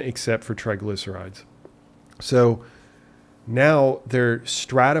of them except for triglycerides. So now they're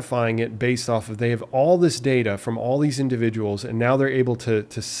stratifying it based off of, they have all this data from all these individuals, and now they're able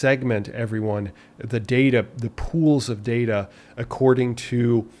to segment everyone, the data, the pools of data, according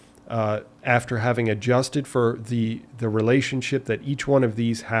to, after having adjusted for the relationship that each one of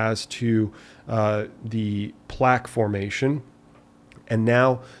these has to the plaque formation. And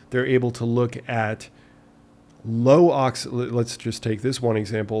now they're able to look at let's just take this one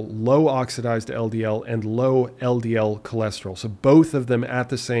example, low oxidized LDL and low LDL cholesterol. So both of them at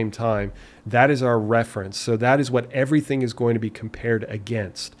the same time, that is our reference. So that is what everything is going to be compared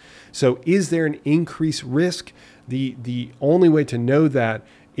against. So is there an increased risk? The only way to know that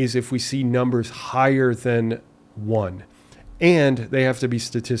is if we see numbers higher than 1. And they have to be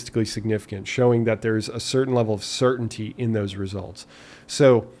statistically significant, showing that there's a certain level of certainty in those results.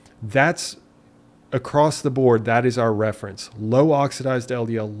 So that's across the board, that is our reference. Low oxidized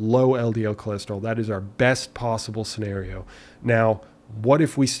LDL, low LDL cholesterol. That is our best possible scenario. Now, what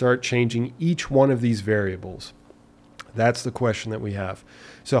if we start changing each one of these variables? That's the question that we have.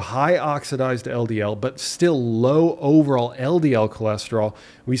 So high oxidized LDL, but still low overall LDL cholesterol,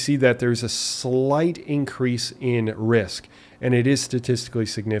 we see that there's a slight increase in risk, and it is statistically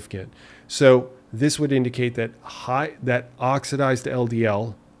significant. So this would indicate that oxidized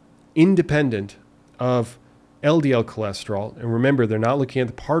LDL, independent of LDL cholesterol, and remember, they're not looking at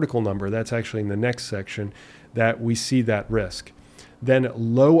the particle number, that's actually in the next section, that we see that risk. Then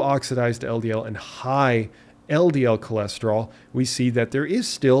low oxidized LDL and high LDL cholesterol, we see that there is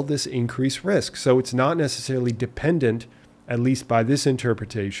still this increased risk. So it's not necessarily dependent, at least by this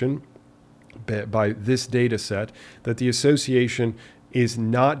interpretation, by this data set, that the association is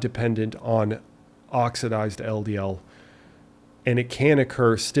not dependent on oxidized LDL. And it can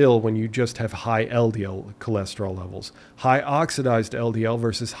occur still when you just have high LDL cholesterol levels. High oxidized LDL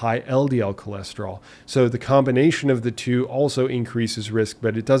versus high LDL cholesterol. So the combination of the two also increases risk,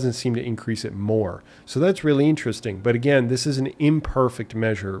 but it doesn't seem to increase it more. So that's really interesting. But again, this is an imperfect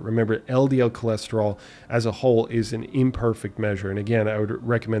measure. Remember, LDL cholesterol as a whole is an imperfect measure. And again, I would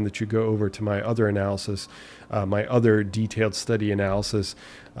recommend that you go over to my other analysis, my other detailed study analysis,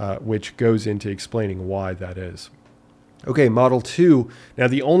 which goes into explaining why that is. Okay, model 2. Now,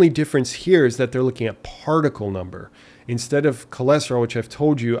 the only difference here is that they're looking at particle number. Instead of cholesterol, which I've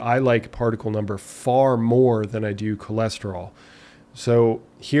told you, I like particle number far more than I do cholesterol. So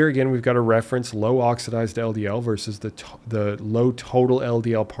here again, we've got a reference, low oxidized LDL versus the low total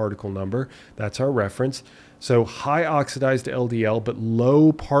LDL particle number. That's our reference. So high oxidized LDL, but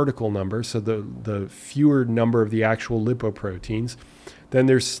low particle number, so the fewer number of the actual lipoproteins, then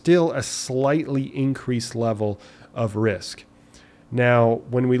there's still a slightly increased level of risk. Now,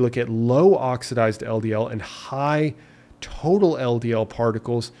 when we look at low oxidized LDL and high total LDL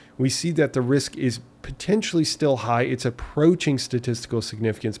particles, we see that the risk is potentially still high. It's approaching statistical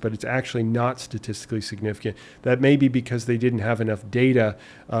significance, but it's actually not statistically significant. That may be because they didn't have enough data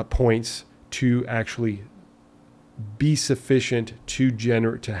points to actually be sufficient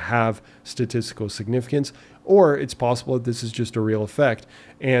to have statistical significance, or it's possible that this is just a real effect.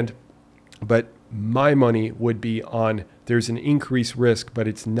 But my money would be on there's an increased risk, but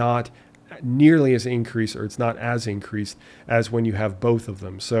it's not nearly as increased, or it's not as increased as when you have both of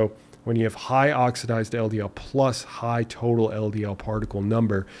them. So when you have high oxidized LDL plus high total LDL particle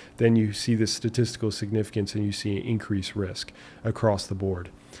number, then you see this statistical significance and you see an increased risk across the board.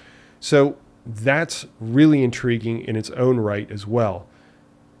 So that's really intriguing in its own right as well.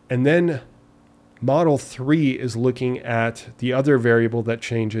 And then model 3 is looking at the other variable that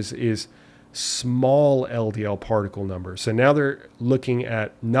changes is small LDL particle number. So now they're looking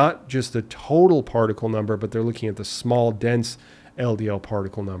at not just the total particle number, but they're looking at the small dense LDL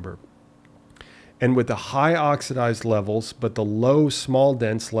particle number. And with the high oxidized levels, but the low small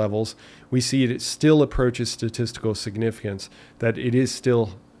dense levels, we see it still approaches statistical significance, that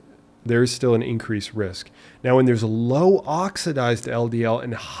there is still an increased risk. Now, when there's a low oxidized LDL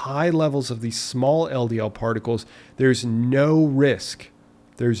and high levels of these small LDL particles, there's no risk.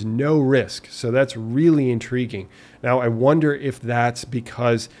 There's no risk. So that's really intriguing. Now, I wonder if that's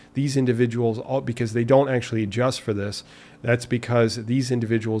because these individuals, because they don't actually adjust for this, that's because these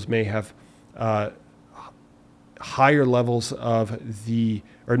individuals may have higher levels of they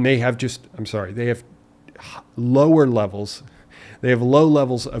have lower levels. They have low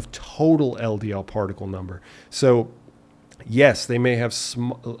levels of total LDL particle number. So yes, they may have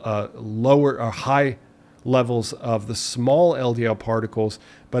lower or high levels of the small LDL particles,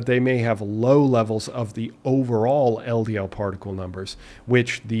 but they may have low levels of the overall LDL particle numbers,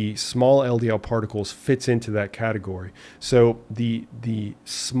 which the small LDL particles fits into that category. So the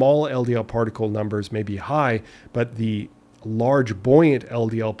small LDL particle numbers may be high, but the large buoyant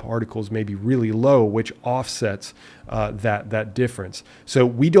LDL particles may be really low, which offsets that difference. So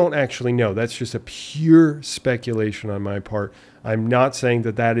we don't actually know. That's just a pure speculation on my part. I'm not saying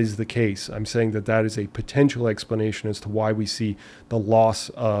that that is the case. I'm saying that that is a potential explanation as to why we see the loss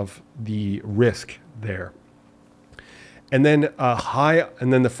of the risk there. And then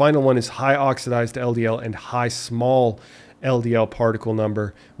the final one is high oxidized LDL and high small LDL particle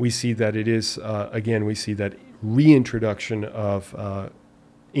number. We see that it is, again, we see that reintroduction of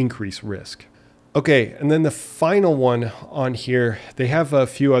increased risk. Okay, and then the final one on here, they have a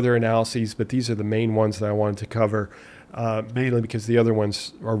few other analyses, but these are the main ones that I wanted to cover, mainly because the other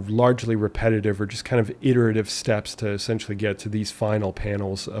ones are largely repetitive or just kind of iterative steps to essentially get to these final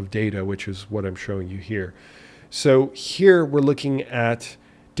panels of data, which is what I'm showing you here. So here we're looking at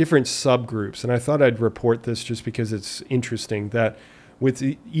different subgroups, and I thought I'd report this just because it's interesting that with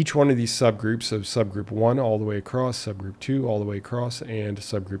each one of these subgroups, so subgroup 1 all the way across, subgroup 2 all the way across, and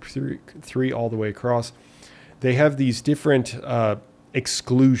subgroup 3 all the way across, they have these different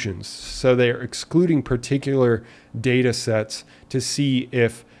exclusions. So they're excluding particular data sets to see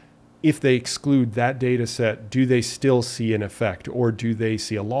if they exclude that data set, do they still see an effect, or do they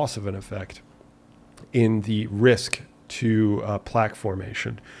see a loss of an effect in the risk to plaque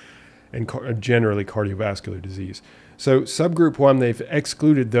formation. and generally cardiovascular disease. So subgroup 1, they've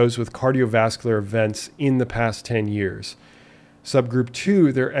excluded those with cardiovascular events in the past 10 years. Subgroup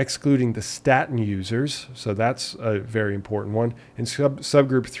 2, they're excluding the statin users, so that's a very important one. And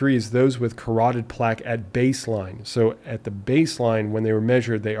subgroup 3 is those with carotid plaque at baseline. So at the baseline, when they were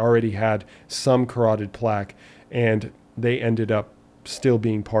measured, they already had some carotid plaque, and they ended up still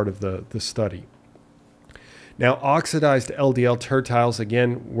being part of the study. Now, oxidized LDL tertiles,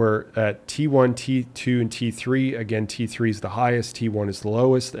 again, were at T1, T2, and T3. Again, T3 is the highest, T1 is the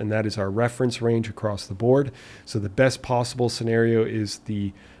lowest, and that is our reference range across the board. So the best possible scenario is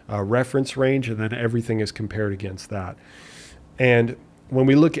the reference range, and then everything is compared against that. And when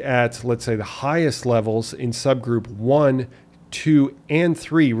we look at, let's say, the highest levels in subgroup 1, 2, and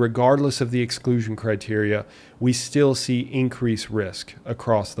 3, regardless of the exclusion criteria, we still see increased risk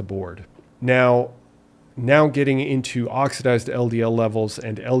across the board. Now getting into oxidized LDL levels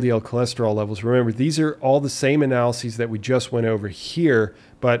and LDL cholesterol levels. Remember, these are all the same analyses that we just went over here,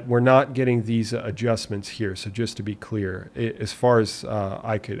 but we're not getting these adjustments here. So just to be clear, as far as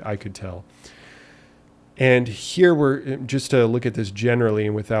I could tell. And here we're just to look at this generally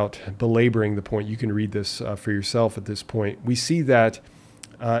and without belaboring the point, you can read this for yourself at this point. We see that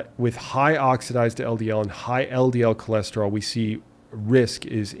with high oxidized LDL and high LDL cholesterol, we see risk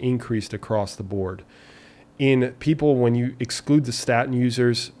is increased across the board. In people, when you exclude the statin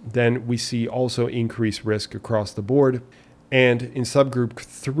users, then we see also increased risk across the board. And in subgroup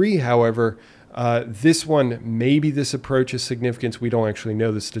 3, however, this one, maybe this approach is significant. We don't actually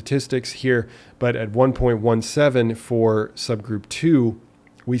know the statistics here, but at 1.17 for subgroup 2,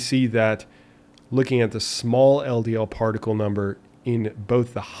 we see that looking at the small LDL particle number in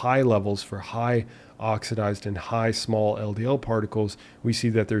both the high levels for high oxidized and high small LDL particles, we see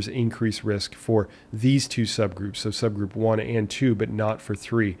that there's increased risk for these two subgroups, so subgroup 1 and 2, but not for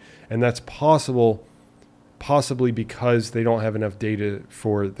 3. And that's possibly because they don't have enough data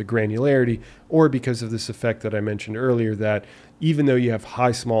for the granularity, or because of this effect that I mentioned earlier, that even though you have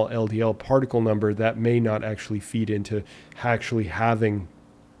high small LDL particle number, that may not actually feed into actually having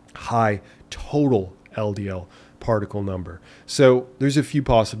high total LDL particle number. So there's a few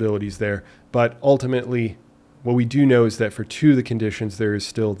possibilities there, but ultimately what we do know is that for 2 of the conditions, there is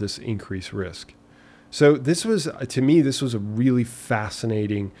still this increased risk. So this was, to me, this was a really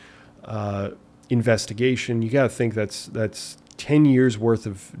fascinating investigation. You got to think that's 10 years worth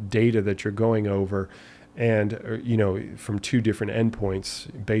of data that you're going over, and you know, from 2 different endpoints,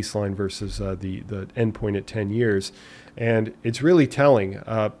 baseline versus the endpoint at 10 years. And it's really telling.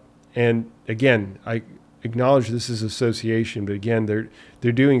 And again, I acknowledge this is association, but again,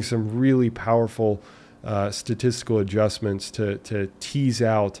 they're doing some really powerful statistical adjustments to tease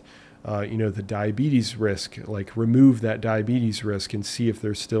out you know, the diabetes risk, like remove that diabetes risk and see if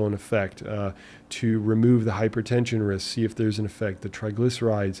there's still an effect, to remove the hypertension risk, see if there's an effect, the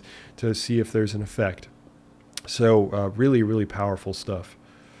triglycerides, to see if there's an effect. So really, really powerful stuff.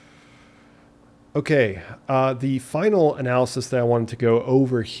 Okay, the final analysis that I wanted to go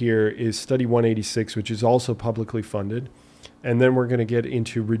over here is study 186, which is also publicly funded. And then we're going to get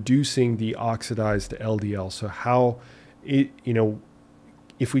into reducing the oxidized LDL. So how, you know,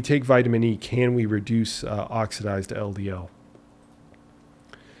 if we take vitamin E, can we reduce oxidized LDL?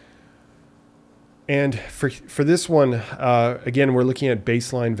 And for this one, again, we're looking at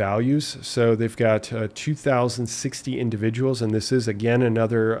baseline values. So they've got 2,060 individuals, and this is, again,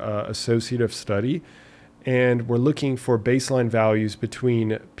 another associative study. And we're looking for baseline values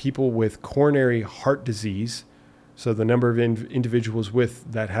between people with coronary heart disease, so the number of individuals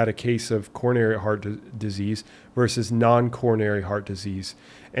that had a case of coronary heart disease versus non-coronary heart disease.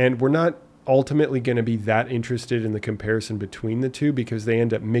 And we're not ultimately going to be that interested in the comparison between the two because they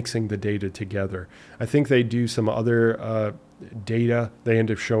end up mixing the data together. I think they do some other data. They end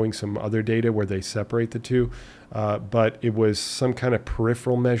up showing some other data where they separate the two. But it was some kind of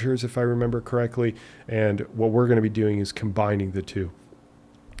peripheral measures, if I remember correctly. And what we're going to be doing is combining the two.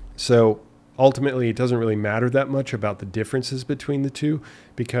 So ultimately, it doesn't really matter that much about the differences between the two,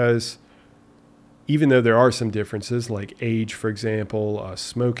 because even though there are some differences like age, for example,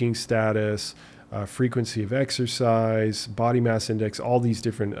 smoking status, frequency of exercise, body mass index, all these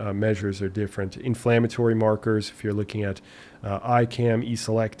different measures are different. Inflammatory markers, if you're looking at ICAM,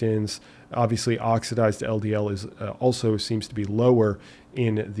 E-selectins, obviously oxidized LDL is also seems to be lower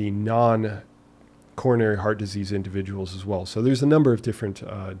in the non-coronary heart disease individuals as well. So there's a number of different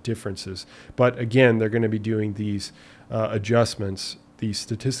differences. But again, they're going to be doing these adjustments, these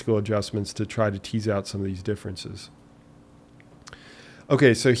statistical adjustments, to try to tease out some of these differences.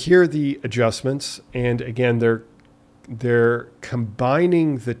 Okay, so here are the adjustments, and again, they're they're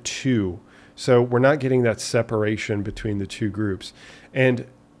combining the two. So we're not getting that separation between the two groups. And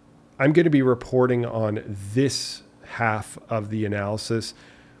I'm going to be reporting on this half of the analysis.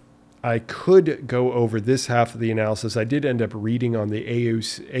 I could go over this half of the analysis. I did end up reading on the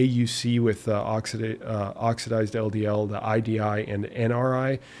AUC with oxidized LDL, the IDI, and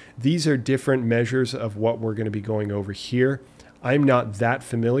NRI. These are different measures of what we're going to be going over here. I'm not that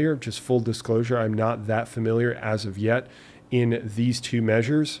familiar, just full disclosure, I'm not that familiar as of yet in these two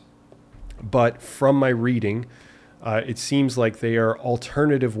measures. But from my reading, it seems like they are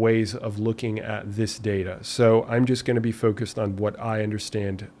alternative ways of looking at this data. So I'm just going to be focused on what I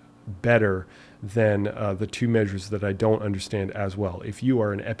understand better than the two measures that I don't understand as well. If you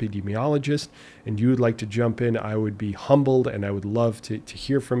are an epidemiologist and you would like to jump in, I would be humbled and I would love to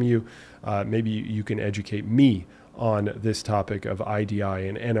hear from you. Maybe you can educate me on this topic of IDI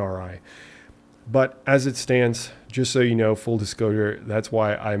and NRI. But as it stands, just so you know, full disclosure, that's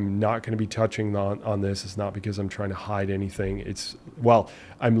why I'm not going to be touching on this. It's not because I'm trying to hide anything. Well,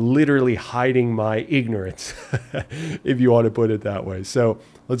 I'm literally hiding my ignorance, if you want to put it that way. So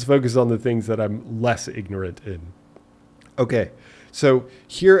let's focus on the things that I'm less ignorant in. Okay, so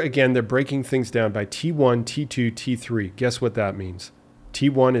here again, they're breaking things down by T1, T2, T3. Guess what that means?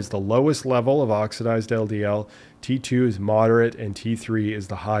 T1 is the lowest level of oxidized LDL, T2 is moderate, and T3 is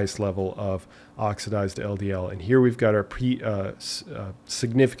the highest level of oxidized LDL. And here we've got our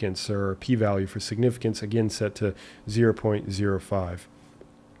significance, or p-value for significance, again set to 0.05.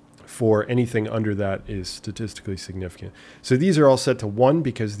 For anything under that is statistically significant. So these are all set to 1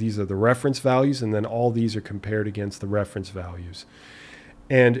 because these are the reference values, and then all these are compared against the reference values.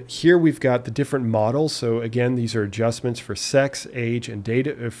 And here we've got the different models. So again, these are adjustments for sex, age, and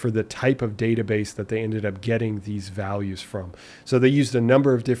data for the type of database that they ended up getting these values from. So they used a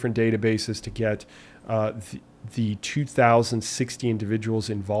number of different databases to get the 2,060 individuals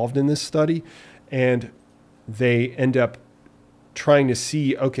involved in this study. And they end up trying to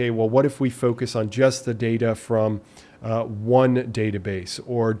see, okay, well, what if we focus on just the data from one database,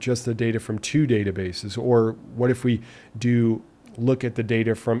 or just the data from two databases? Or what if we look at the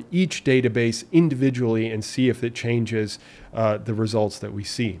data from each database individually and see if it changes the results that we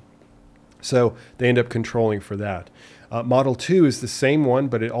see? So they end up controlling for that. Model 2 is the same one,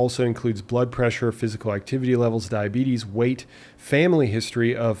 but it also includes blood pressure, physical activity levels, diabetes, weight, family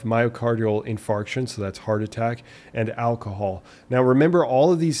history of myocardial infarction, so that's heart attack, and alcohol. Now remember,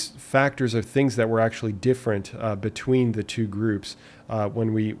 all of these factors are things that were actually different between the two groups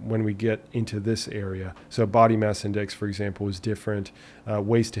when we get into this area. So body mass index, for example, is different.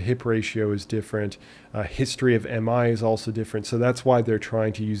 Waist to hip ratio is different. History of MI is also different. So that's why they're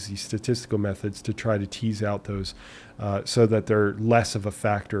trying to use these statistical methods to try to tease out those so that they're less of a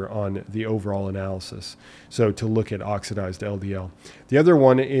factor on the overall analysis. So to look at oxidized LDL. The other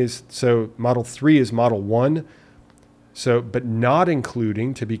one is, so model 3 is model 1. So, but not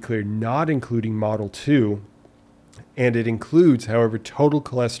including, to be clear, not including model 2. And it includes, however, total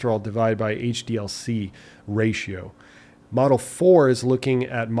cholesterol divided by HDL-C ratio. Model 4 is looking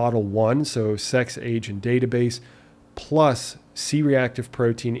at model 1, so sex, age, and database, plus C-reactive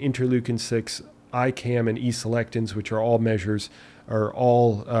protein, interleukin-6, ICAM, and E-selectins, which are all measures, are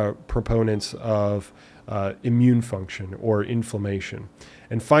all proponents of immune function or inflammation.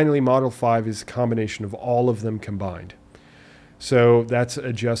 And finally, model 5 is a combination of all of them combined. So that's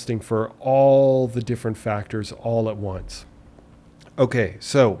adjusting for all the different factors all at once. Okay,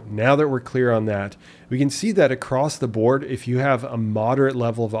 so now that we're clear on that, we can see that across the board, if you have a moderate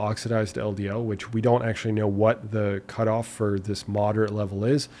level of oxidized LDL, which we don't actually know what the cutoff for this moderate level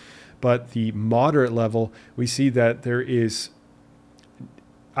is, but the moderate level, we see that there is,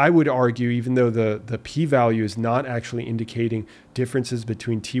 I would argue, even though the p-value is not actually indicating differences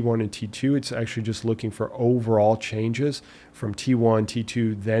between T1 and T2, it's actually just looking for overall changes from T1,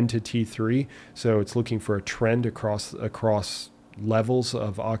 T2, then to T3. So it's looking for a trend across levels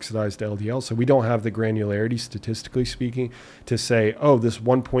of oxidized LDL. So we don't have the granularity, statistically speaking, to say, oh, this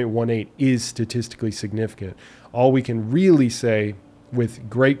 1.18 is statistically significant. All we can really say with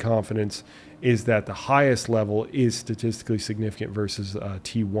great confidence is that the highest level is statistically significant versus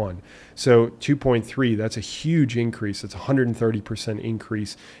T1. So 2.3, that's a huge increase. It's a 130%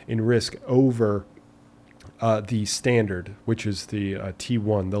 increase in risk over the standard, which is the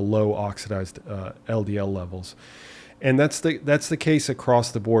T1, the low oxidized LDL levels. And that's the case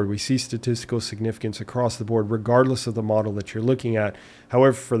across the board. We see statistical significance across the board, regardless of the model that you're looking at.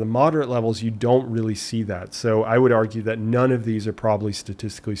 However, for the moderate levels, you don't really see that. So I would argue that none of these are probably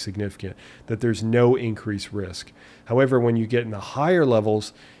statistically significant, that there's no increased risk. However, when you get in the higher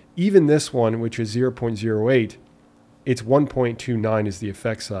levels, even this one, which is 0.08, it's 1.29 is the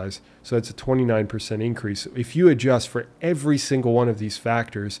effect size. So that's a 29% increase. If you adjust for every single one of these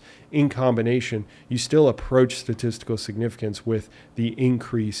factors in combination, you still approach statistical significance with the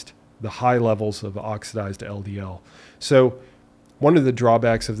high levels of oxidized LDL. So one of the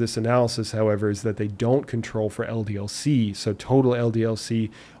drawbacks of this analysis, however, is that they don't control for LDL-C, so total LDL-C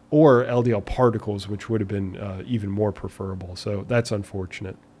or LDL particles, which would have been even more preferable. So that's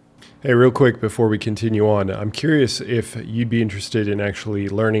unfortunate. Hey, real quick before we continue on, I'm curious if you'd be interested in actually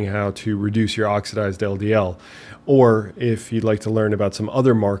learning how to reduce your oxidized LDL, or if you'd like to learn about some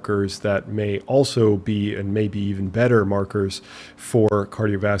other markers that may also be and maybe even better markers for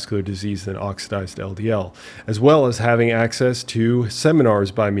cardiovascular disease than oxidized LDL, as well as having access to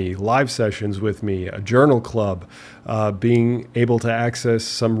seminars by me, live sessions with me, a journal club, being able to access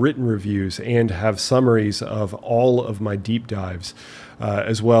some written reviews and have summaries of all of my deep dives.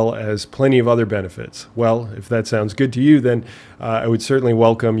 As well as plenty of other benefits. Well, if that sounds good to you, then I would certainly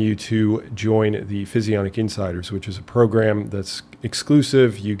welcome you to join the Physionic Insiders, which is a program that's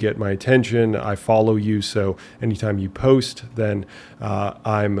exclusive. You get my attention. I follow you. So anytime you post, then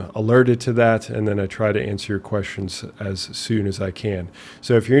I'm alerted to that. And then I try to answer your questions as soon as I can.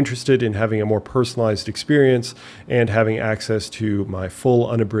 So if you're interested in having a more personalized experience and having access to my full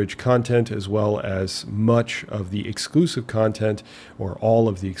unabridged content, as well as much of the exclusive content or all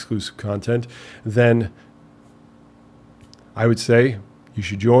of the exclusive content, then I would say you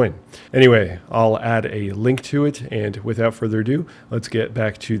should join. Anyway, I'll add a link to it, and without further ado, let's get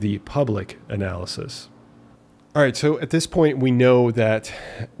back to the public analysis. All right, so at this point, we know that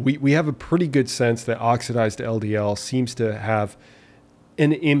we have a pretty good sense that oxidized LDL seems to have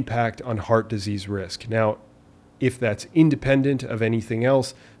an impact on heart disease risk. Now, if that's independent of anything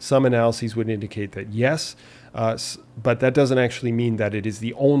else, some analyses would indicate that yes, but that doesn't actually mean that it is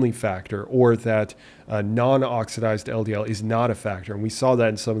the only factor, or that non-oxidized LDL is not a factor. And we saw that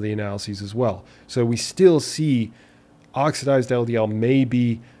in some of the analyses as well. So we still see oxidized LDL may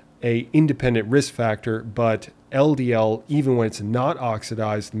be an independent risk factor, but LDL, even when it's not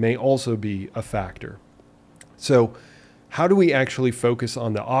oxidized, may also be a factor. So how do we actually focus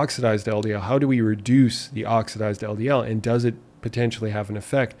on the oxidized LDL? How do we reduce the oxidized LDL? And does it potentially have an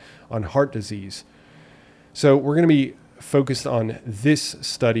effect on heart disease? So we're going to be focused on this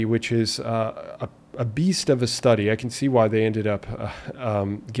study, which is a beast of a study. I can see why they ended up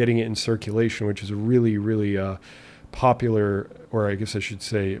getting it in Circulation, which is a really, really popular, or I guess I should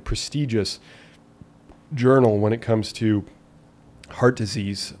say prestigious journal when it comes to heart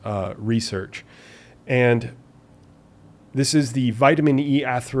disease research. And this is the Vitamin E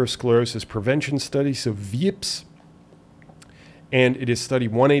Atherosclerosis Prevention Study, so VIEPS. And it is study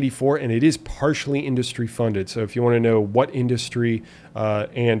 184, and it is partially industry funded. So if you want to know what industry,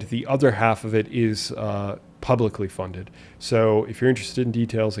 and the other half of it is publicly funded. So if you're interested in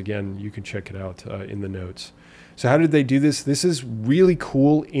details, again, you can check it out in the notes. So how did they do this? This is really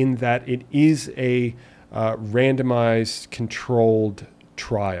cool in that it is a randomized controlled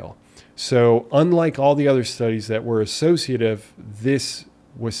trial. So unlike all the other studies that were associative, this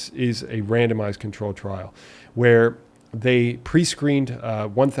is a randomized controlled trial where they pre-screened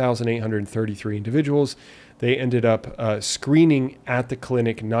 1,833 individuals. They ended up screening at the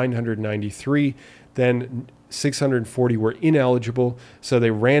clinic 993. Then 640 were ineligible. So they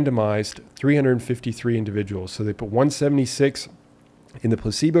randomized 353 individuals. So they put 176 in the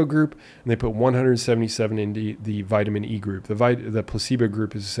placebo group, and they put 177 in the vitamin E group. The placebo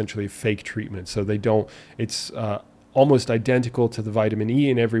group is essentially a fake treatment. So they don't, it's almost identical to the vitamin E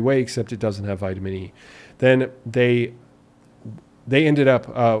in every way, except it doesn't have vitamin E. Then they ended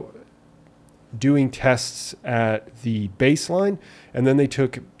up doing tests at the baseline, and then they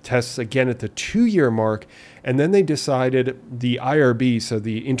took tests again at the 2-year mark, and then they decided, the IRB, so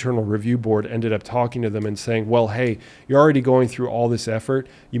the Internal Review Board, ended up talking to them and saying, well, hey, you're already going through all this effort.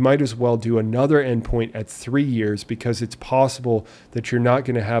 You might as well do another endpoint at 3 years, because it's possible that you're not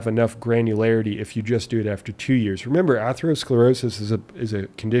going to have enough granularity if you just do it after 2 years. Remember, atherosclerosis is a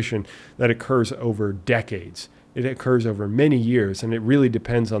condition that occurs over decades. It occurs over many years, and it really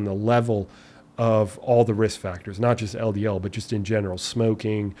depends on the level of all the risk factors, not just LDL, but just in general,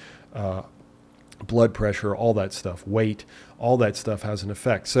 smoking, blood pressure, all that stuff, weight, all that stuff has an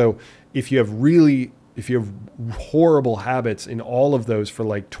effect. So if you have horrible habits in all of those for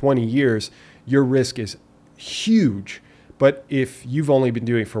like 20 years, your risk is huge. But if you've only been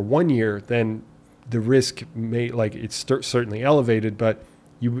doing it for 1 year, then the risk may, like, it's certainly elevated, but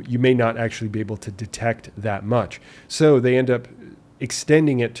you may not actually be able to detect that much. So they end up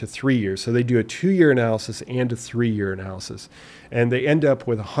extending it to 3 years. So they do a 2-year analysis and a 3-year analysis. And they end up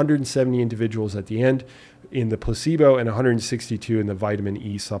with 170 individuals at the end in the placebo and 162 in the vitamin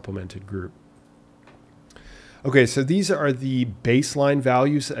E supplemented group. Okay, so these are the baseline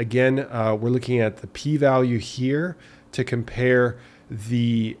values. Again, we're looking at the p-value here to compare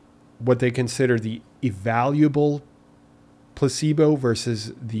what they consider the evaluable placebo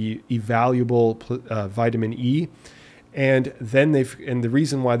versus the evaluable vitamin E. And then the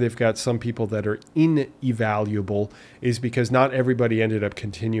reason why they've got some people that are inevaluable is because not everybody ended up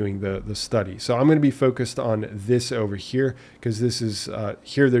continuing the study. So I'm going to be focused on this over here, because this is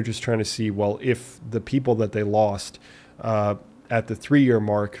here they're just trying to see, well, if the people that they lost at the 3-year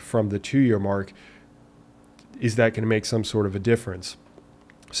mark from the 2-year mark, is that going to make some sort of a difference?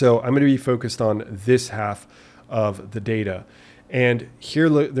 So I'm going to be focused on this half of the data. And here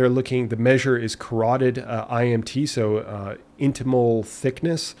they're looking, the measure is carotid IMT, so intimal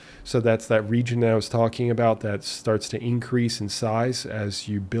thickness. So that's that region that I was talking about that starts to increase in size as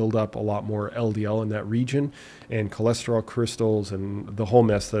you build up a lot more LDL in that region, and cholesterol crystals and the whole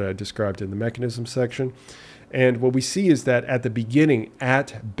mess that I described in the mechanism section. And what we see is that at the beginning,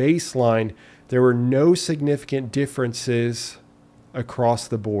 at baseline, there were no significant differences across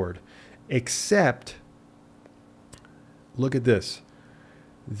the board, except, look at this,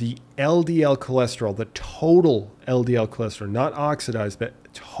 the LDL cholesterol, the total LDL cholesterol, not oxidized, but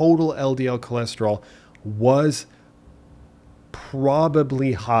total LDL cholesterol was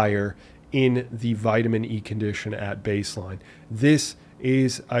probably higher in the vitamin E condition at baseline. This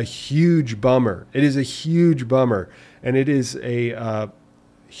is a huge bummer. It is a huge bummer, and it is a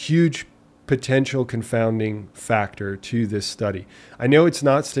huge potential confounding factor to this study. I know it's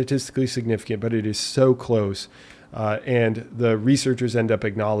not statistically significant, but it is so close. And the researchers end up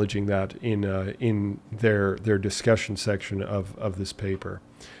acknowledging that in their discussion section of this paper.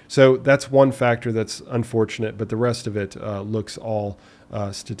 So that's one factor that's unfortunate, but the rest of it looks all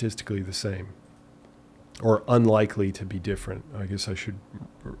statistically the same, or unlikely to be different. I guess I should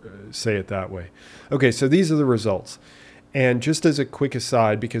say it that way. Okay, so these are the results. And just as a quick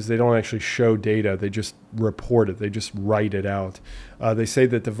aside, because they don't actually show data, they just report it, they just write it out. They say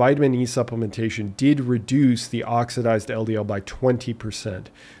that the vitamin E supplementation did reduce the oxidized LDL by 20%.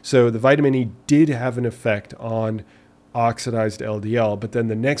 So the vitamin E did have an effect on oxidized LDL, but then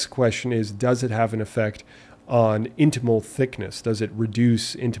the next question is, does it have an effect on intimal thickness? Does it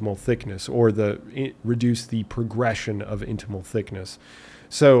reduce intimal thickness, or reduce the progression of intimal thickness?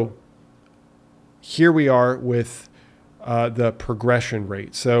 So here we are with the progression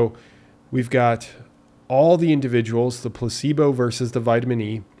rate. So we've got all the individuals, the placebo versus the vitamin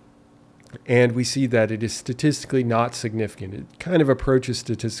E, and we see that it is statistically not significant. It kind of approaches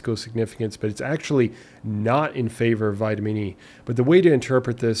statistical significance, but it's actually not in favor of vitamin E. But the way to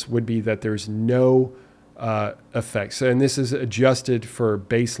interpret this would be that there's no effect. So, and this is adjusted for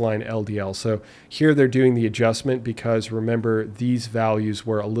baseline LDL. So here they're doing the adjustment because, remember, these values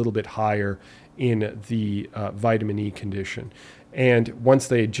were a little bit higher in the vitamin E condition. And once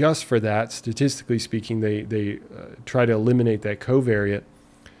they adjust for that, statistically speaking, they try to eliminate that covariate.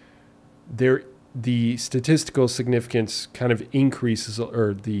 The statistical significance kind of increases,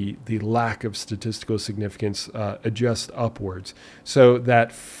 or the lack of statistical significance adjusts upwards. So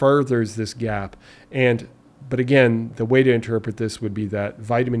that furthers this gap. But again, the way to interpret this would be that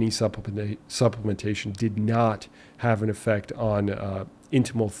vitamin E supplementation did not have an effect on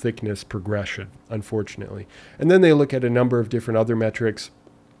intimal thickness progression, unfortunately. And then they look at a number of different other metrics.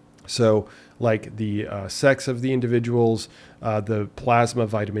 So like the sex of the individuals, the plasma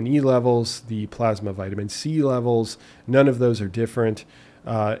vitamin E levels, the plasma vitamin C levels, none of those are different.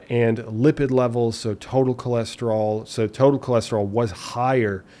 And lipid levels, so total cholesterol. So total cholesterol was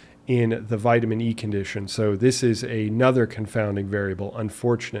higher in the vitamin E condition. So this is another confounding variable,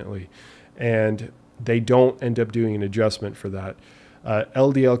 unfortunately. And they don't end up doing an adjustment for that.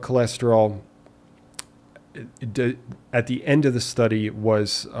 LDL cholesterol at the end of the study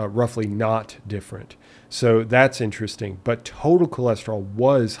was roughly not different. So that's interesting. But total cholesterol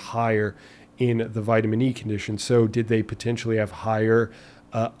was higher in the vitamin E condition. So did they potentially have higher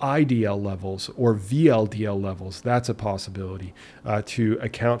IDL levels or VLDL levels? That's a possibility to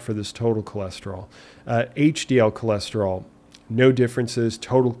account for this total cholesterol. HDL cholesterol, no differences.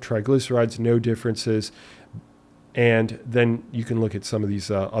 Total triglycerides, no differences. And then you can look at some of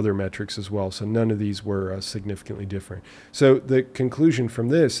these other metrics as well. So none of these were significantly different. So the conclusion from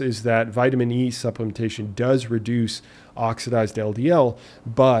this is that vitamin E supplementation does reduce oxidized LDL,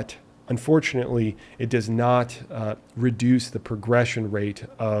 but unfortunately, it does not reduce the progression rate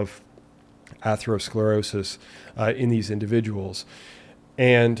of atherosclerosis in these individuals.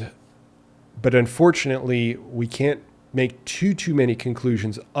 But unfortunately, we can't make too many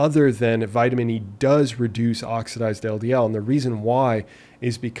conclusions other than vitamin E does reduce oxidized LDL. And the reason why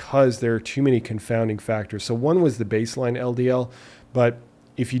is because there are too many confounding factors. So one was the baseline LDL, but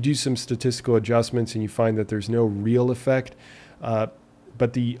if you do some statistical adjustments and you find that there's no real effect,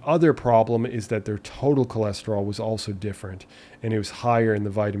 but the other problem is that their total cholesterol was also different, and it was higher in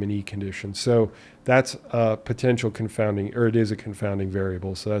the vitamin E condition. So that's a potential confounding, or it is a confounding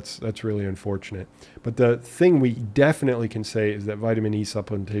variable. So that's really unfortunate. But the thing we definitely can say is that vitamin E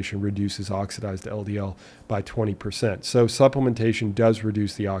supplementation reduces oxidized LDL by 20%. So supplementation does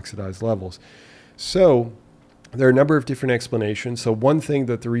reduce the oxidized levels. So there are a number of different explanations. So one thing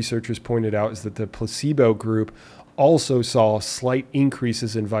that the researchers pointed out is that the placebo group also saw slight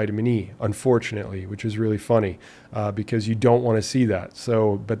increases in vitamin E, unfortunately, which is really funny because you don't want to see that.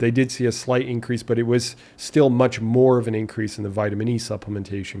 So, but they did see a slight increase, but it was still much more of an increase in the vitamin E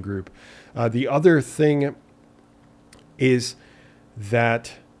supplementation group. The other thing is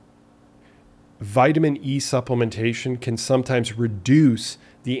that vitamin E supplementation can sometimes reduce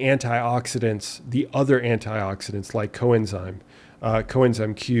the antioxidants, the other antioxidants like coenzyme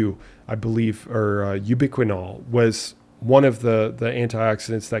Q, I believe, or ubiquinol was one of the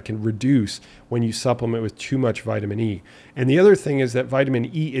antioxidants that can reduce when you supplement with too much vitamin E. And the other thing is that vitamin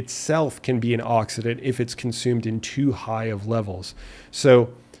E itself can be an oxidant if it's consumed in too high of levels.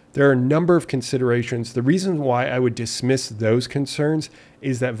 So there are a number of considerations. The reason why I would dismiss those concerns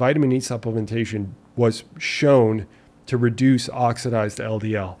is that vitamin E supplementation was shown to reduce oxidized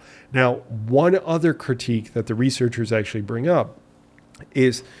LDL. Now, one other critique that the researchers actually bring up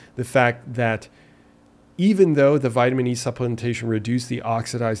is the fact that even though the vitamin E supplementation reduced the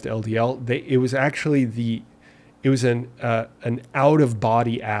oxidized LDL, it was actually an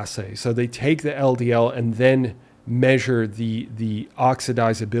out-of-body assay. So they take the LDL and then measure the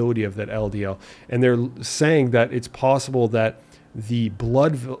oxidizability of that LDL. And they're saying that it's possible that the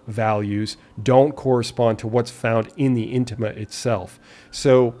blood values don't correspond to what's found in the intima itself.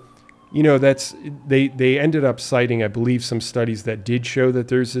 So, you know, they ended up citing, I believe, some studies that did show that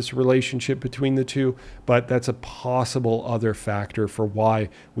there's this relationship between the two, but that's a possible other factor for why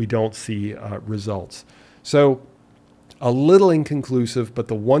we don't see results. So a little inconclusive, but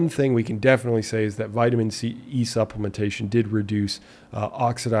the one thing we can definitely say is that vitamin E supplementation did reduce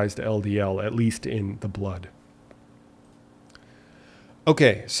oxidized LDL, at least in the blood.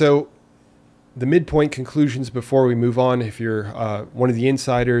 Okay, so the midpoint conclusions before we move on. If you're one of the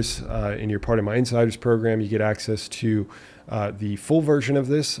insiders and you're part of my insiders program, you get access to the full version of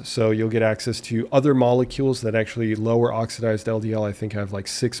this. So you'll get access to other molecules that actually lower oxidized LDL. I think I have like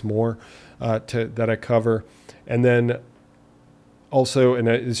 6 more that I cover. And then also, and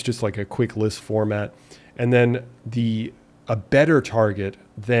it's just like a quick list format. And then a better target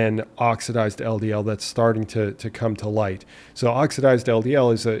than oxidized LDL that's starting to come to light. So oxidized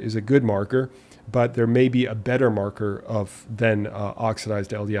LDL is a good marker, but there may be a better marker than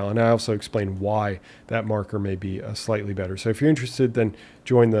oxidized LDL. And I also explain why that marker may be slightly better. So if you're interested, then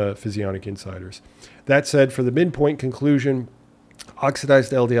join the Physionic Insiders. That said, for the midpoint conclusion,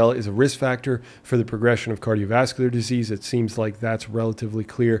 oxidized LDL is a risk factor for the progression of cardiovascular disease. It seems like that's relatively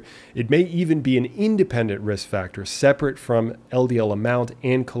clear. It may even be an independent risk factor, separate from LDL amount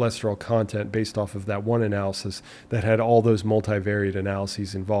and cholesterol content based off of that one analysis that had all those multivariate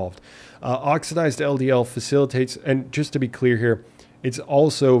analyses involved. Oxidized LDL facilitates, and just to be clear here, it's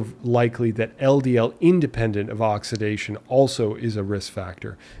also likely that LDL independent of oxidation also is a risk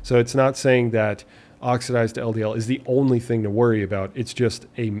factor. So it's not saying that oxidized LDL is the only thing to worry about. It's just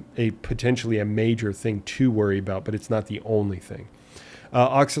a potentially a major thing to worry about, but it's not the only thing.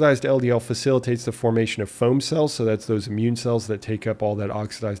 Oxidized LDL facilitates the formation of foam cells. So that's those immune cells that take up all that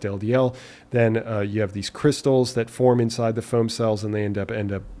oxidized LDL. Then you have these crystals that form inside the foam cells, and they end up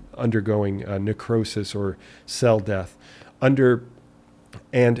undergoing necrosis or cell death.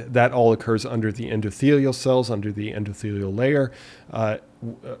 And that all occurs under the endothelial cells, under the endothelial layer,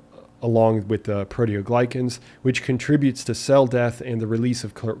 along with the proteoglycans, which contributes to cell death and the release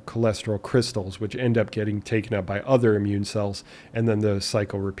of cholesterol crystals, which end up getting taken up by other immune cells, and then the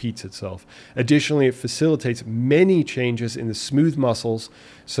cycle repeats itself. Additionally, it facilitates many changes in the smooth muscles.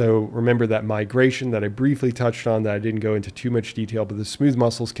 So remember that migration that I briefly touched on that I didn't go into too much detail, but the smooth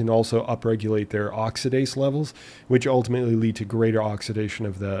muscles can also upregulate their oxidase levels, which ultimately lead to greater oxidation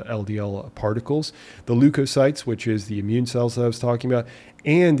of the LDL particles. The leukocytes, which is the immune cells that I was talking about,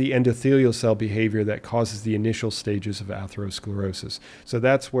 and the endothelial cell behavior that causes the initial stages of atherosclerosis. So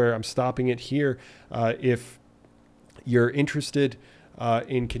that's where I'm stopping it here. If you're interested,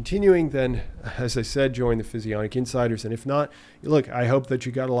 In continuing, then, as I said, join the Physionic Insiders. And if not, look, I hope that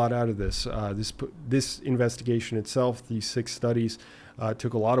you got a lot out of this. This investigation itself, these 6 studies,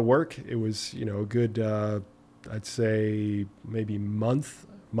 took a lot of work. It was, a good, I'd say, maybe month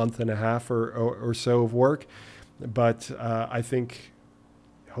and a half or so of work. But I think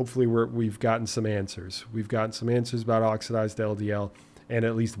hopefully we've gotten some answers. We've gotten some answers about oxidized LDL, and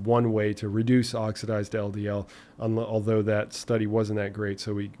at least one way to reduce oxidized LDL, although that study wasn't that great,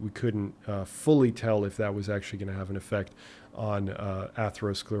 so we couldn't fully tell if that was actually going to have an effect on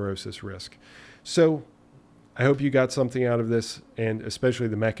atherosclerosis risk. So I hope you got something out of this, and especially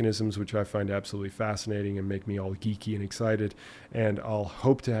the mechanisms, which I find absolutely fascinating and make me all geeky and excited. And I'll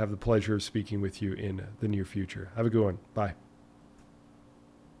hope to have the pleasure of speaking with you in the near future. Have a good one. Bye.